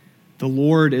 The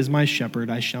Lord is my shepherd,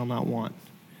 I shall not want.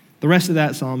 The rest of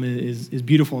that psalm is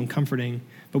beautiful and comforting,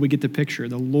 but we get the picture.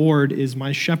 The Lord is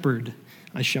my shepherd,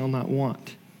 I shall not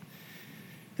want.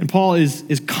 And Paul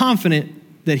is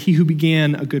confident that he who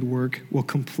began a good work will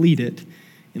complete it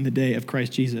in the day of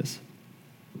Christ Jesus.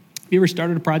 Have you ever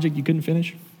started a project you couldn't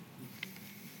finish?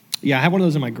 Yeah, I have one of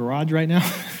those in my garage right now.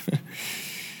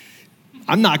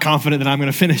 I'm not confident that I'm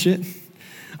going to finish it.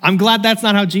 I'm glad that's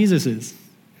not how Jesus is.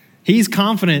 He's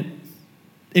confident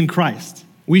in Christ.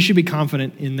 We should be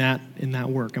confident in that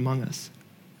work among us.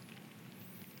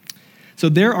 So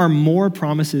there are more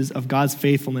promises of God's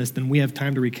faithfulness than we have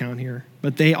time to recount here,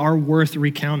 but they are worth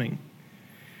recounting.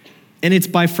 And it's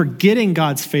by forgetting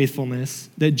God's faithfulness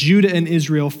that Judah and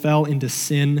Israel fell into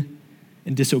sin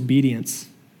and disobedience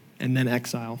and then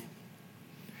exile.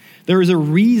 There is a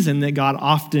reason that God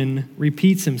often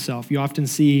repeats himself. You often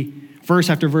see verse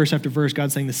after verse after verse,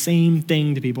 God saying the same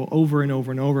thing to people over and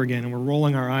over and over again, and we're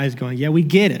rolling our eyes going, yeah, we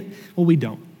get it. Well, we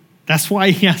don't. That's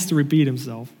why he has to repeat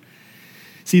himself.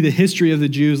 See, the history of the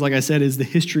Jews, like I said, is the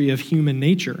history of human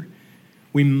nature.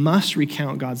 We must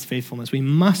recount God's faithfulness. We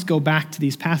must go back to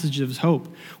these passages of hope.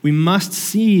 We must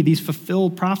see these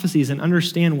fulfilled prophecies and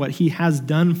understand what he has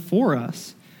done for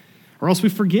us, or else we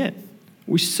forget.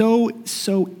 We so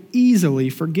easily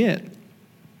forget.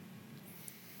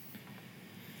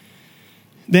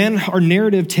 Then our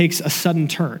narrative takes a sudden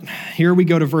turn. Here we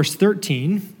go to verse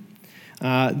 13.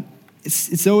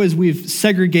 It's though as we've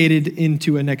segregated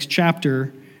into a next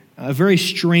chapter, a very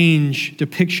strange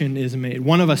depiction is made.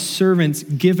 One of a servant's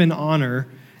given honor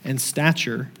and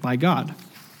stature by God.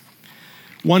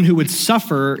 One who would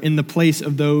suffer in the place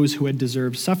of those who had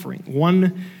deserved suffering.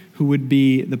 One who would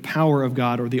be the power of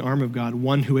God or the arm of God.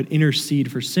 One who would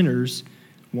intercede for sinners.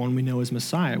 One we know as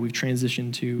Messiah. We've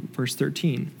transitioned to verse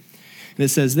 13. And it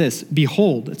says this,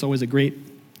 behold, it's always a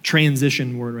great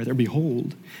transition word right there,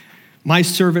 behold, my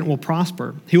servant will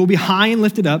prosper. He will be high and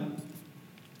lifted up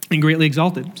and greatly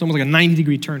exalted. It's almost like a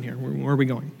 90-degree turn here. Where are we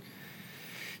going?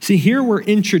 See, here we're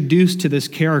introduced to this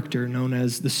character known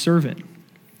as the servant.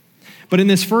 But in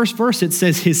this first verse, it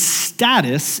says his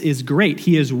status is great.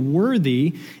 He is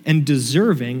worthy and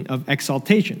deserving of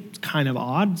exaltation. It's kind of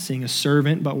odd seeing a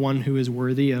servant, but one who is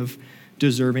worthy of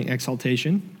deserving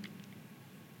exaltation.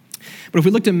 But if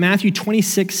we looked at Matthew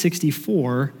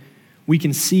 26:64, we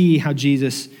can see how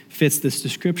Jesus fits this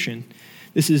description.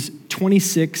 This is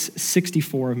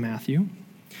 26:64 of Matthew.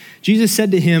 Jesus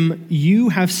said to him, you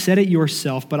have said it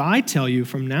yourself, but I tell you,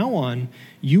 from now on,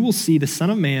 you will see the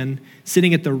Son of Man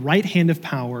sitting at the right hand of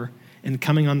power and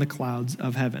coming on the clouds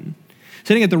of heaven.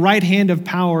 Sitting at the right hand of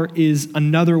power is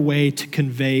another way to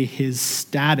convey his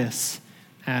status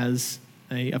as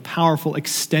a powerful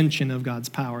extension of God's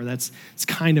power. That's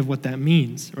kind of what that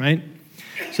means, right?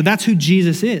 So that's who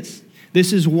Jesus is.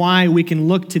 This is why we can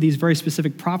look to these very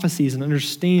specific prophecies and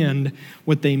understand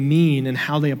what they mean and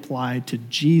how they apply to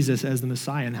Jesus as the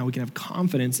Messiah and how we can have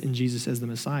confidence in Jesus as the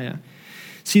Messiah.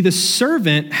 See, the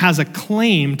servant has a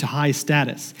claim to high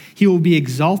status. He will be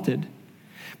exalted.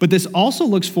 But this also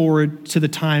looks forward to the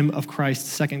time of Christ's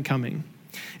second coming.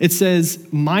 It says,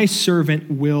 my servant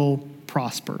will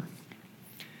prosper.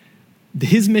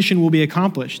 His mission will be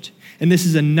accomplished. And this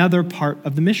is another part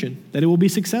of the mission, that it will be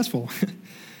successful.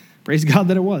 Praise God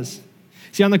that it was.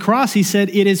 See, on the cross, he said,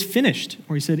 it is finished,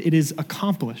 or he said, it is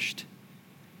accomplished.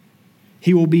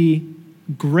 He will be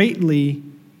greatly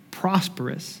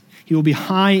prosperous. He will be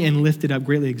high and lifted up,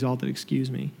 greatly exalted,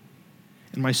 And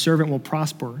my servant will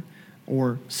prosper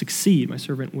or succeed. My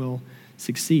servant will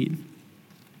succeed.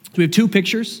 So we have two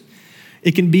pictures.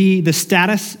 It can be the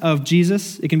status of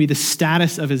Jesus. It can be the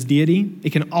status of his deity.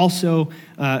 It can also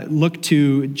look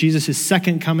to Jesus'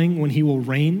 second coming, when he will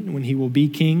reign, when he will be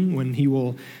king, when he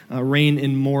will reign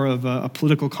in more of a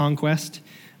political conquest.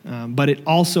 But it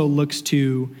also looks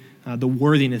to the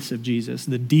worthiness of Jesus,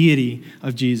 the deity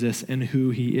of Jesus, and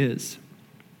who he is.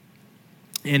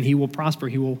 And he will prosper.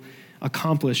 He will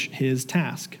accomplish his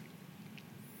task.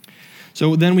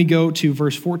 So then we go to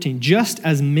verse 14. Just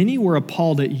as many were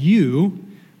appalled at you,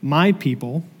 my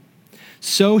people,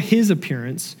 so his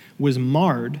appearance was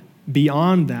marred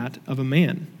beyond that of a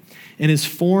man, and his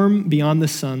form beyond the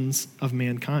sons of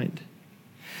mankind.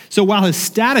 So while his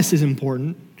status is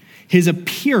important, his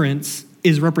appearance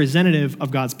is representative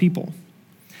of God's people.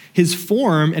 His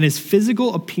form and his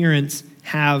physical appearance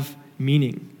have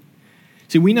meaning.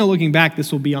 See, we know looking back,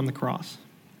 this will be on the cross.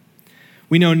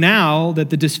 We know now that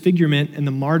the disfigurement and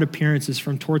the marred appearance is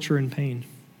from torture and pain.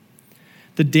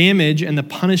 The damage and the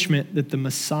punishment that the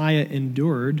Messiah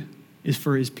endured is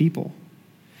for his people.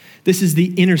 This is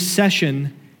the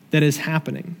intercession that is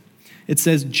happening. It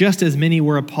says, just as many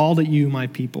were appalled at you, my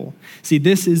people. See,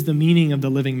 this is the meaning of the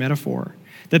living metaphor,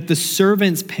 that the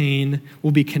servant's pain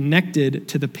will be connected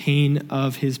to the pain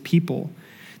of his people.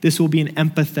 This will be an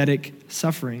empathetic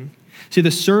suffering. See,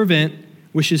 the servant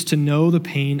wishes to know the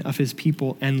pain of his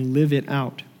people and live it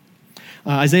out.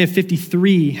 Isaiah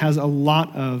 53 has a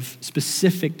lot of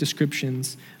specific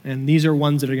descriptions, and these are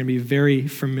ones that are going to be very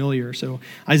familiar. So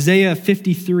Isaiah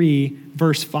 53,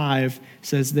 verse 5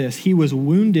 says this, he was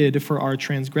wounded for our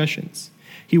transgressions.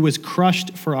 He was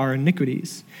crushed for our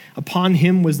iniquities. Upon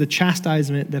him was the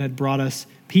chastisement that had brought us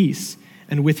peace,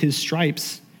 and with his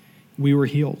stripes we were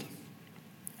healed.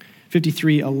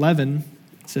 53:11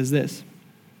 says this,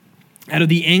 out of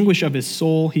the anguish of his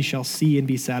soul he shall see and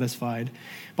be satisfied.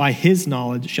 By his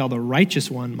knowledge shall the righteous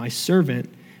one, my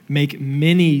servant, make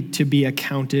many to be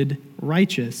accounted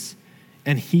righteous,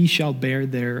 and he shall bear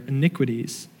their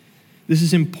iniquities. This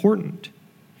is important.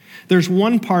 There's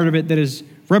one part of it that is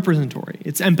representatory.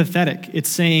 It's empathetic. It's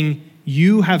saying,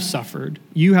 you have suffered,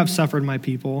 my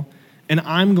people, and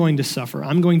I'm going to suffer.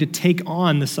 I'm going to take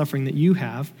on the suffering that you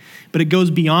have. But it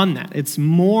goes beyond that. It's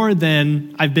more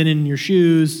than I've been in your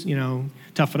shoes,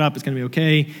 tough it up, it's going to be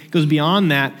okay. It goes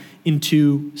beyond that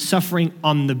into suffering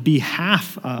on the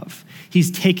behalf of.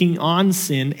 He's taking on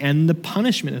sin and the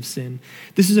punishment of sin.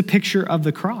 This is a picture of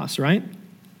the cross, right?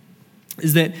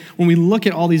 Is that when we look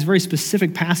at all these very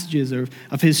specific passages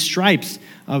of his stripes,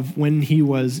 of when he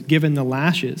was given the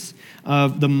lashes,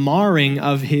 of the marring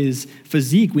of his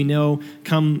physique, we know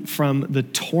come from the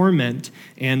torment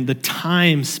and the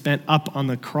time spent up on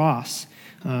the cross.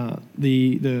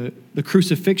 The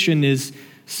crucifixion is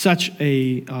such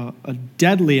a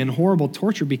deadly and horrible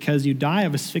torture because you die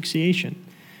of asphyxiation.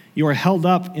 You are held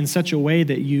up in such a way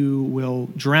that you will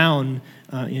drown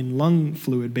in lung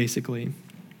fluid, basically.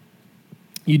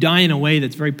 You die in a way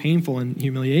that's very painful and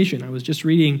humiliation. I was just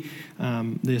reading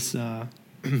this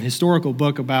historical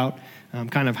book about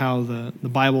kind of how the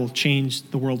Bible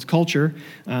changed the world's culture.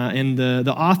 And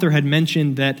the author had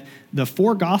mentioned that the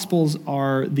four Gospels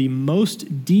are the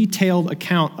most detailed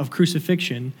account of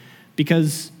crucifixion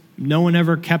because no one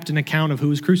ever kept an account of who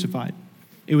was crucified.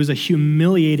 It was a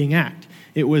humiliating act.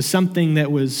 It was something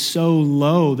that was so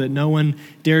low that no one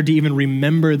dared to even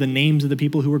remember the names of the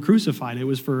people who were crucified. It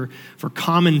was for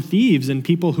common thieves and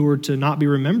people who were to not be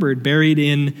remembered, buried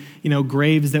in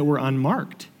graves that were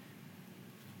unmarked.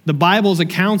 The Bible's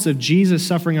accounts of Jesus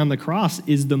suffering on the cross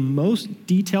is the most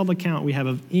detailed account we have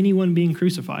of anyone being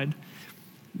crucified.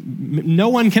 No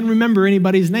one can remember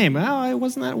anybody's name. Oh, it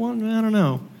wasn't that one. I don't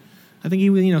know. I think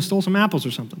he stole some apples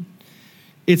or something.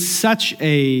 It's such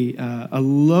a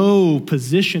low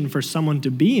position for someone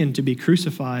to be in, to be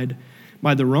crucified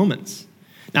by the Romans.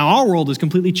 Now, our world is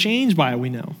completely changed by it, we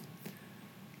know.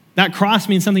 That cross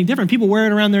means something different. People wear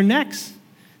it around their necks.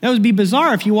 That would be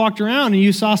bizarre if you walked around and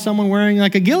you saw someone wearing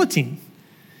like a guillotine.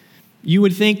 You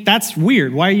would think, that's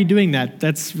weird. Why are you doing that?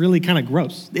 That's really kind of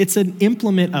gross. It's an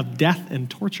implement of death and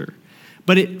torture.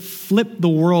 But it flipped the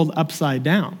world upside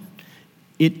down.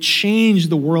 It changed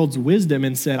the world's wisdom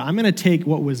and said, I'm going to take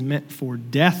what was meant for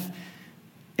death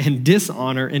and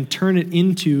dishonor and turn it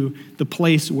into the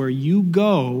place where you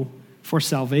go for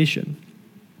salvation.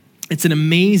 It's an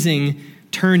amazing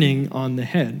turning on the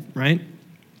head, right?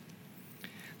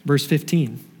 Verse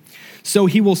 15. So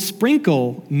he will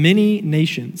sprinkle many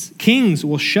nations. Kings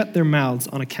will shut their mouths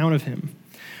on account of him.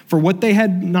 For what they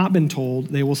had not been told,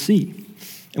 they will see.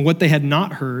 And what they had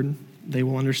not heard, they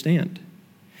will understand.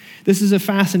 This is a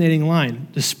fascinating line,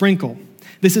 to sprinkle.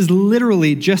 This is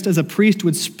literally just as a priest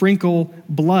would sprinkle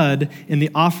blood in the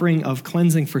offering of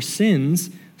cleansing for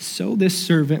sins, so this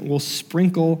servant will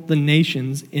sprinkle the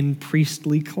nations in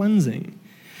priestly cleansing.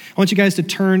 I want you guys to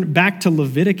turn back to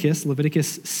Leviticus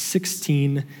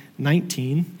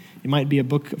 16:19. It might be a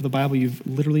book of the Bible you've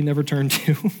literally never turned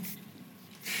to.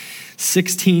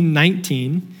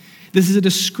 16:19. This is a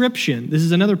description. This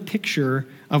is another picture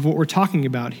of what we're talking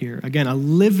about here. Again, a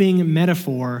living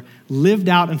metaphor, lived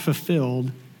out and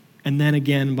fulfilled, and then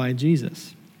again by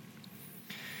Jesus.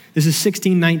 This is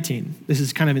 16:19. This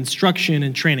is kind of instruction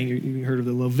and training. You heard of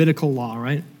the Levitical law,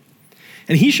 right?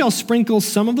 And he shall sprinkle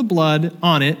some of the blood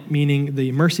on it, meaning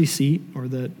the mercy seat or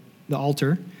the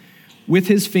altar, with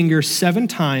his finger 7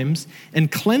 times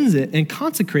and cleanse it and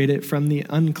consecrate it from the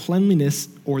uncleanliness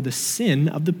or the sin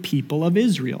of the people of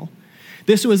Israel.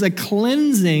 This was a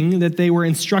cleansing that they were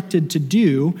instructed to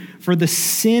do for the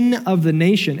sin of the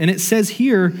nation. And it says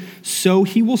here, so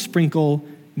he will sprinkle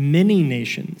many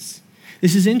nations.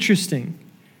 This is interesting.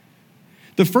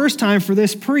 The first time for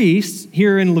this priest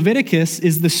here in Leviticus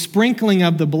is the sprinkling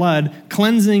of the blood,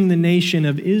 cleansing the nation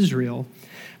of Israel.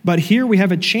 But here we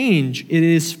have a change. It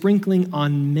is sprinkling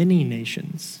on many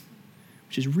nations,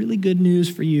 which is really good news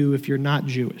for you if you're not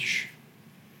Jewish.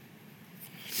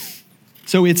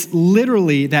 So it's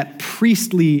literally that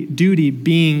priestly duty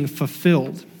being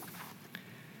fulfilled.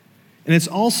 And it's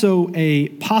also a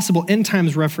possible end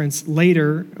times reference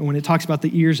later when it talks about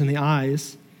the ears and the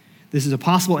eyes. This is a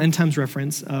possible end times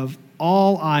reference of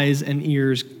all eyes and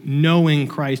ears knowing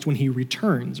Christ when he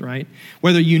returns, right?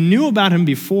 Whether you knew about him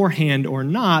beforehand or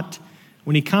not,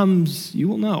 when he comes, you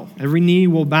will know. Every knee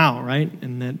will bow, right?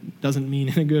 And that doesn't mean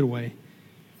in a good way.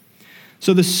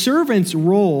 So the servant's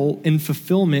role in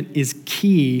fulfillment is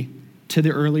key to the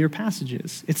earlier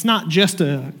passages. It's not just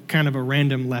a kind of a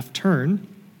random left turn,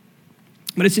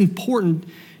 but it's important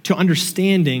to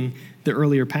understanding the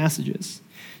earlier passages.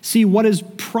 See, what is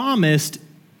promised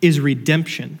is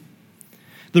redemption,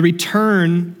 the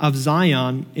return of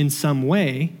Zion in some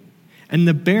way, and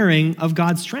the bearing of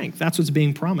God's strength. That's what's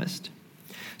being promised.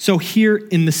 So here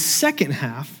in the second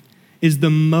half is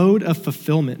the mode of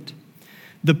fulfillment.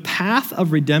 The path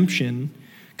of redemption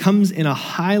comes in a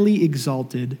highly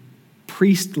exalted,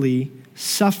 priestly,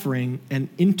 suffering, and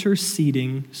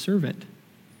interceding servant.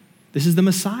 This is the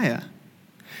Messiah.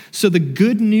 So the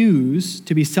good news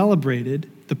to be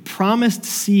celebrated, the promised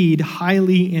seed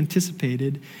highly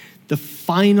anticipated, the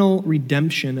final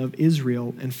redemption of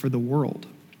Israel and for the world.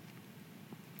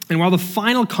 And while the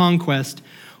final conquest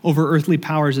over earthly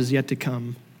powers is yet to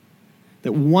come,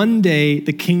 that one day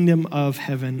the kingdom of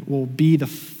heaven will be the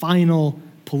final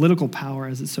political power,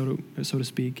 as it's so to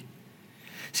speak.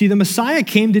 See, the Messiah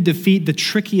came to defeat the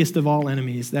trickiest of all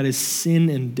enemies, that is sin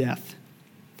and death.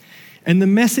 And the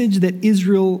message that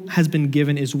Israel has been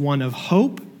given is one of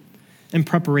hope and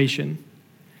preparation,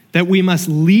 that we must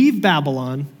leave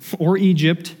Babylon or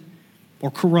Egypt or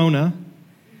Corona,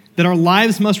 that our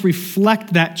lives must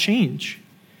reflect that change,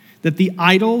 that the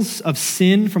idols of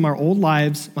sin from our old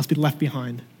lives must be left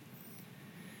behind,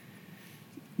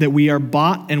 that we are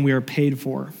bought and we are paid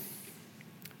for.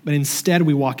 But instead,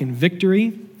 we walk in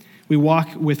victory. We walk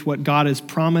with what God has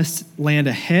promised land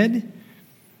ahead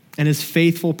and his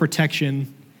faithful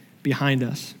protection behind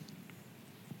us.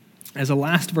 As a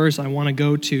last verse, I want to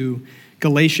go to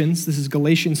Galatians. This is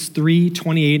Galatians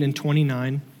 3:28 and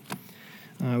 29.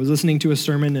 I was listening to a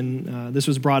sermon, and this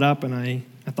was brought up, and I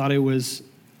thought it was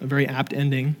a very apt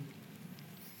ending.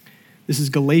 This is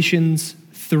Galatians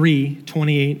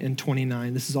 3:28 and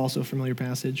 29. This is also a familiar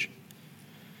passage.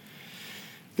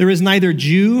 There is neither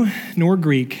Jew nor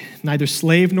Greek, neither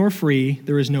slave nor free.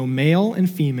 There is no male and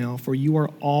female, for you are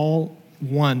all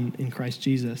one in Christ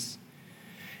Jesus.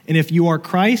 And if you are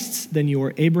Christ's, then you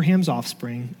are Abraham's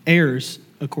offspring, heirs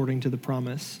according to the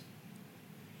promise.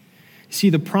 See,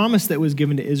 the promise that was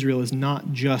given to Israel is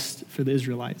not just for the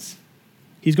Israelites.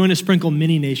 He's going to sprinkle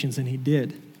many nations, and he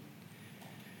did.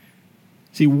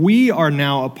 See, we are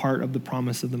now a part of the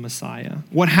promise of the Messiah.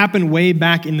 What happened way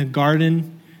back in the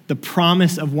garden, the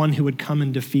promise of one who would come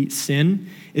and defeat sin,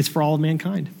 is for all of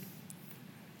mankind.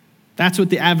 That's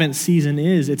what the Advent season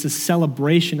is. It's a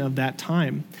celebration of that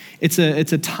time. It's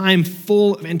a time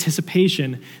full of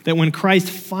anticipation that when Christ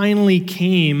finally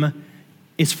came,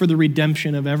 it's for the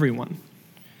redemption of everyone.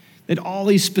 That all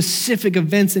these specific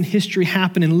events in history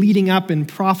happen and leading up in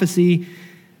prophecy,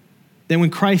 that when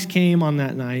Christ came on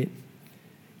that night,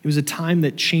 it was a time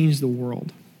that changed the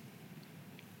world.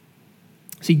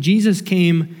 See, Jesus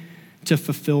came to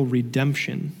fulfill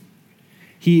redemption.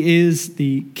 He is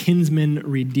the kinsman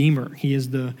redeemer. He is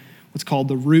what's called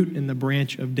the root and the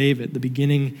branch of David, the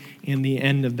beginning and the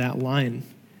end of that line.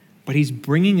 But he's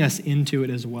bringing us into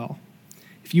it as well.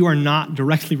 If you are not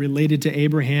directly related to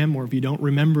Abraham, or if you don't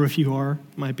remember if you are,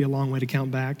 it might be a long way to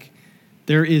count back,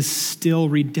 there is still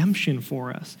redemption for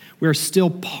us. We are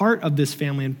still part of this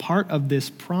family and part of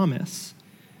this promise.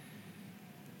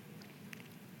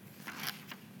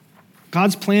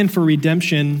 God's plan for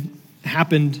redemption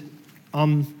happened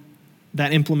on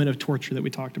that implement of torture that we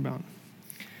talked about.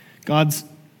 God's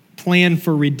plan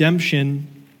for redemption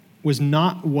was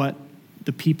not what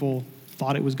the people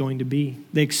thought it was going to be.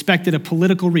 They expected a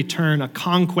political return, a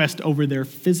conquest over their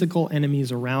physical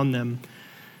enemies around them.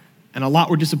 And a lot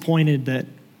were disappointed that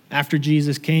after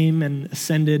Jesus came and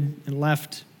ascended and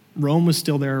left, Rome was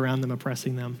still there around them,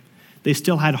 oppressing them. They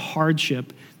still had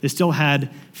hardship. They still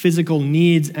had physical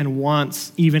needs and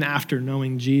wants even after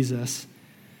knowing Jesus.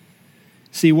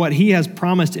 See, what he has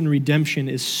promised in redemption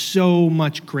is so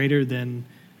much greater than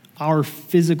our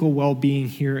physical well-being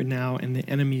here and now and the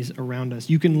enemies around us.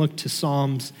 You can look to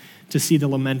Psalms to see the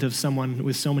lament of someone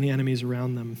with so many enemies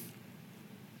around them.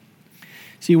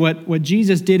 See, what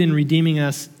Jesus did in redeeming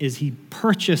us is he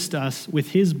purchased us with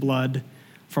his blood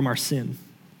from our sin.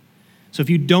 So if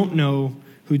you don't know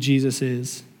who Jesus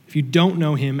is, if you don't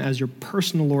know him as your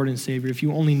personal Lord and Savior, if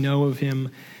you only know of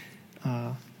him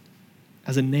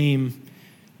as a name,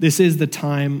 this is the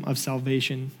time of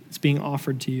salvation. It's being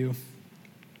offered to you.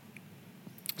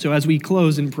 So as we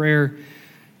close in prayer,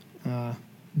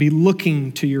 be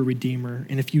looking to your Redeemer.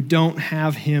 And if you don't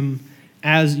have him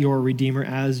as your Redeemer,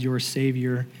 as your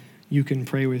Savior, you can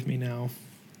pray with me now.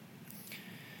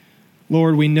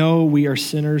 Lord, we know we are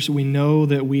sinners. We know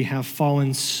that we have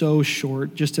fallen so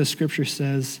short, just as Scripture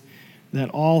says that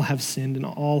all have sinned and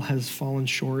all has fallen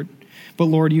short. But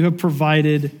Lord, you have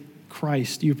provided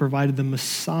Christ. You have provided the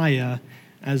Messiah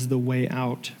as the way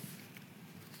out.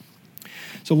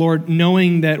 So Lord,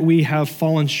 knowing that we have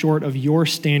fallen short of your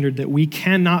standard, that we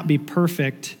cannot be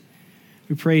perfect,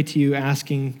 we pray to you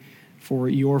asking for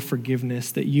your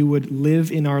forgiveness, that you would live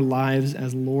in our lives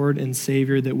as Lord and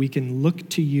Savior, that we can look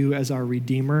to you as our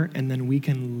Redeemer, and then we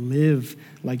can live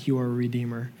like you are a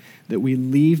Redeemer, that we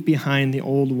leave behind the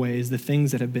old ways, the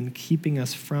things that have been keeping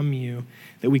us from you,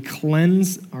 that we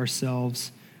cleanse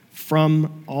ourselves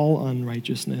from all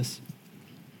unrighteousness.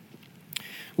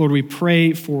 Lord, we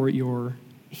pray for your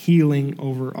healing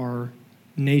over our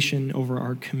nation, over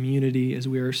our community, as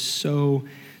we are so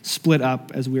split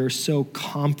up, as we are so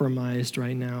compromised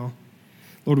right now.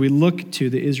 Lord, we look to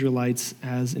the Israelites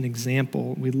as an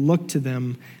example. We look to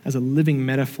them as a living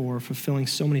metaphor, fulfilling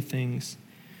so many things.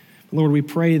 Lord, we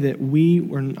pray that we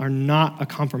are not a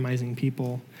compromising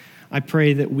people. I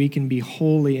pray that we can be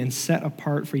holy and set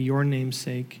apart for your name's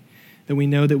sake, that we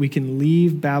know that we can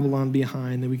leave Babylon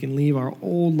behind, that we can leave our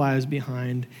old lives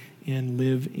behind and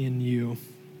live in you.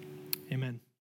 Amen.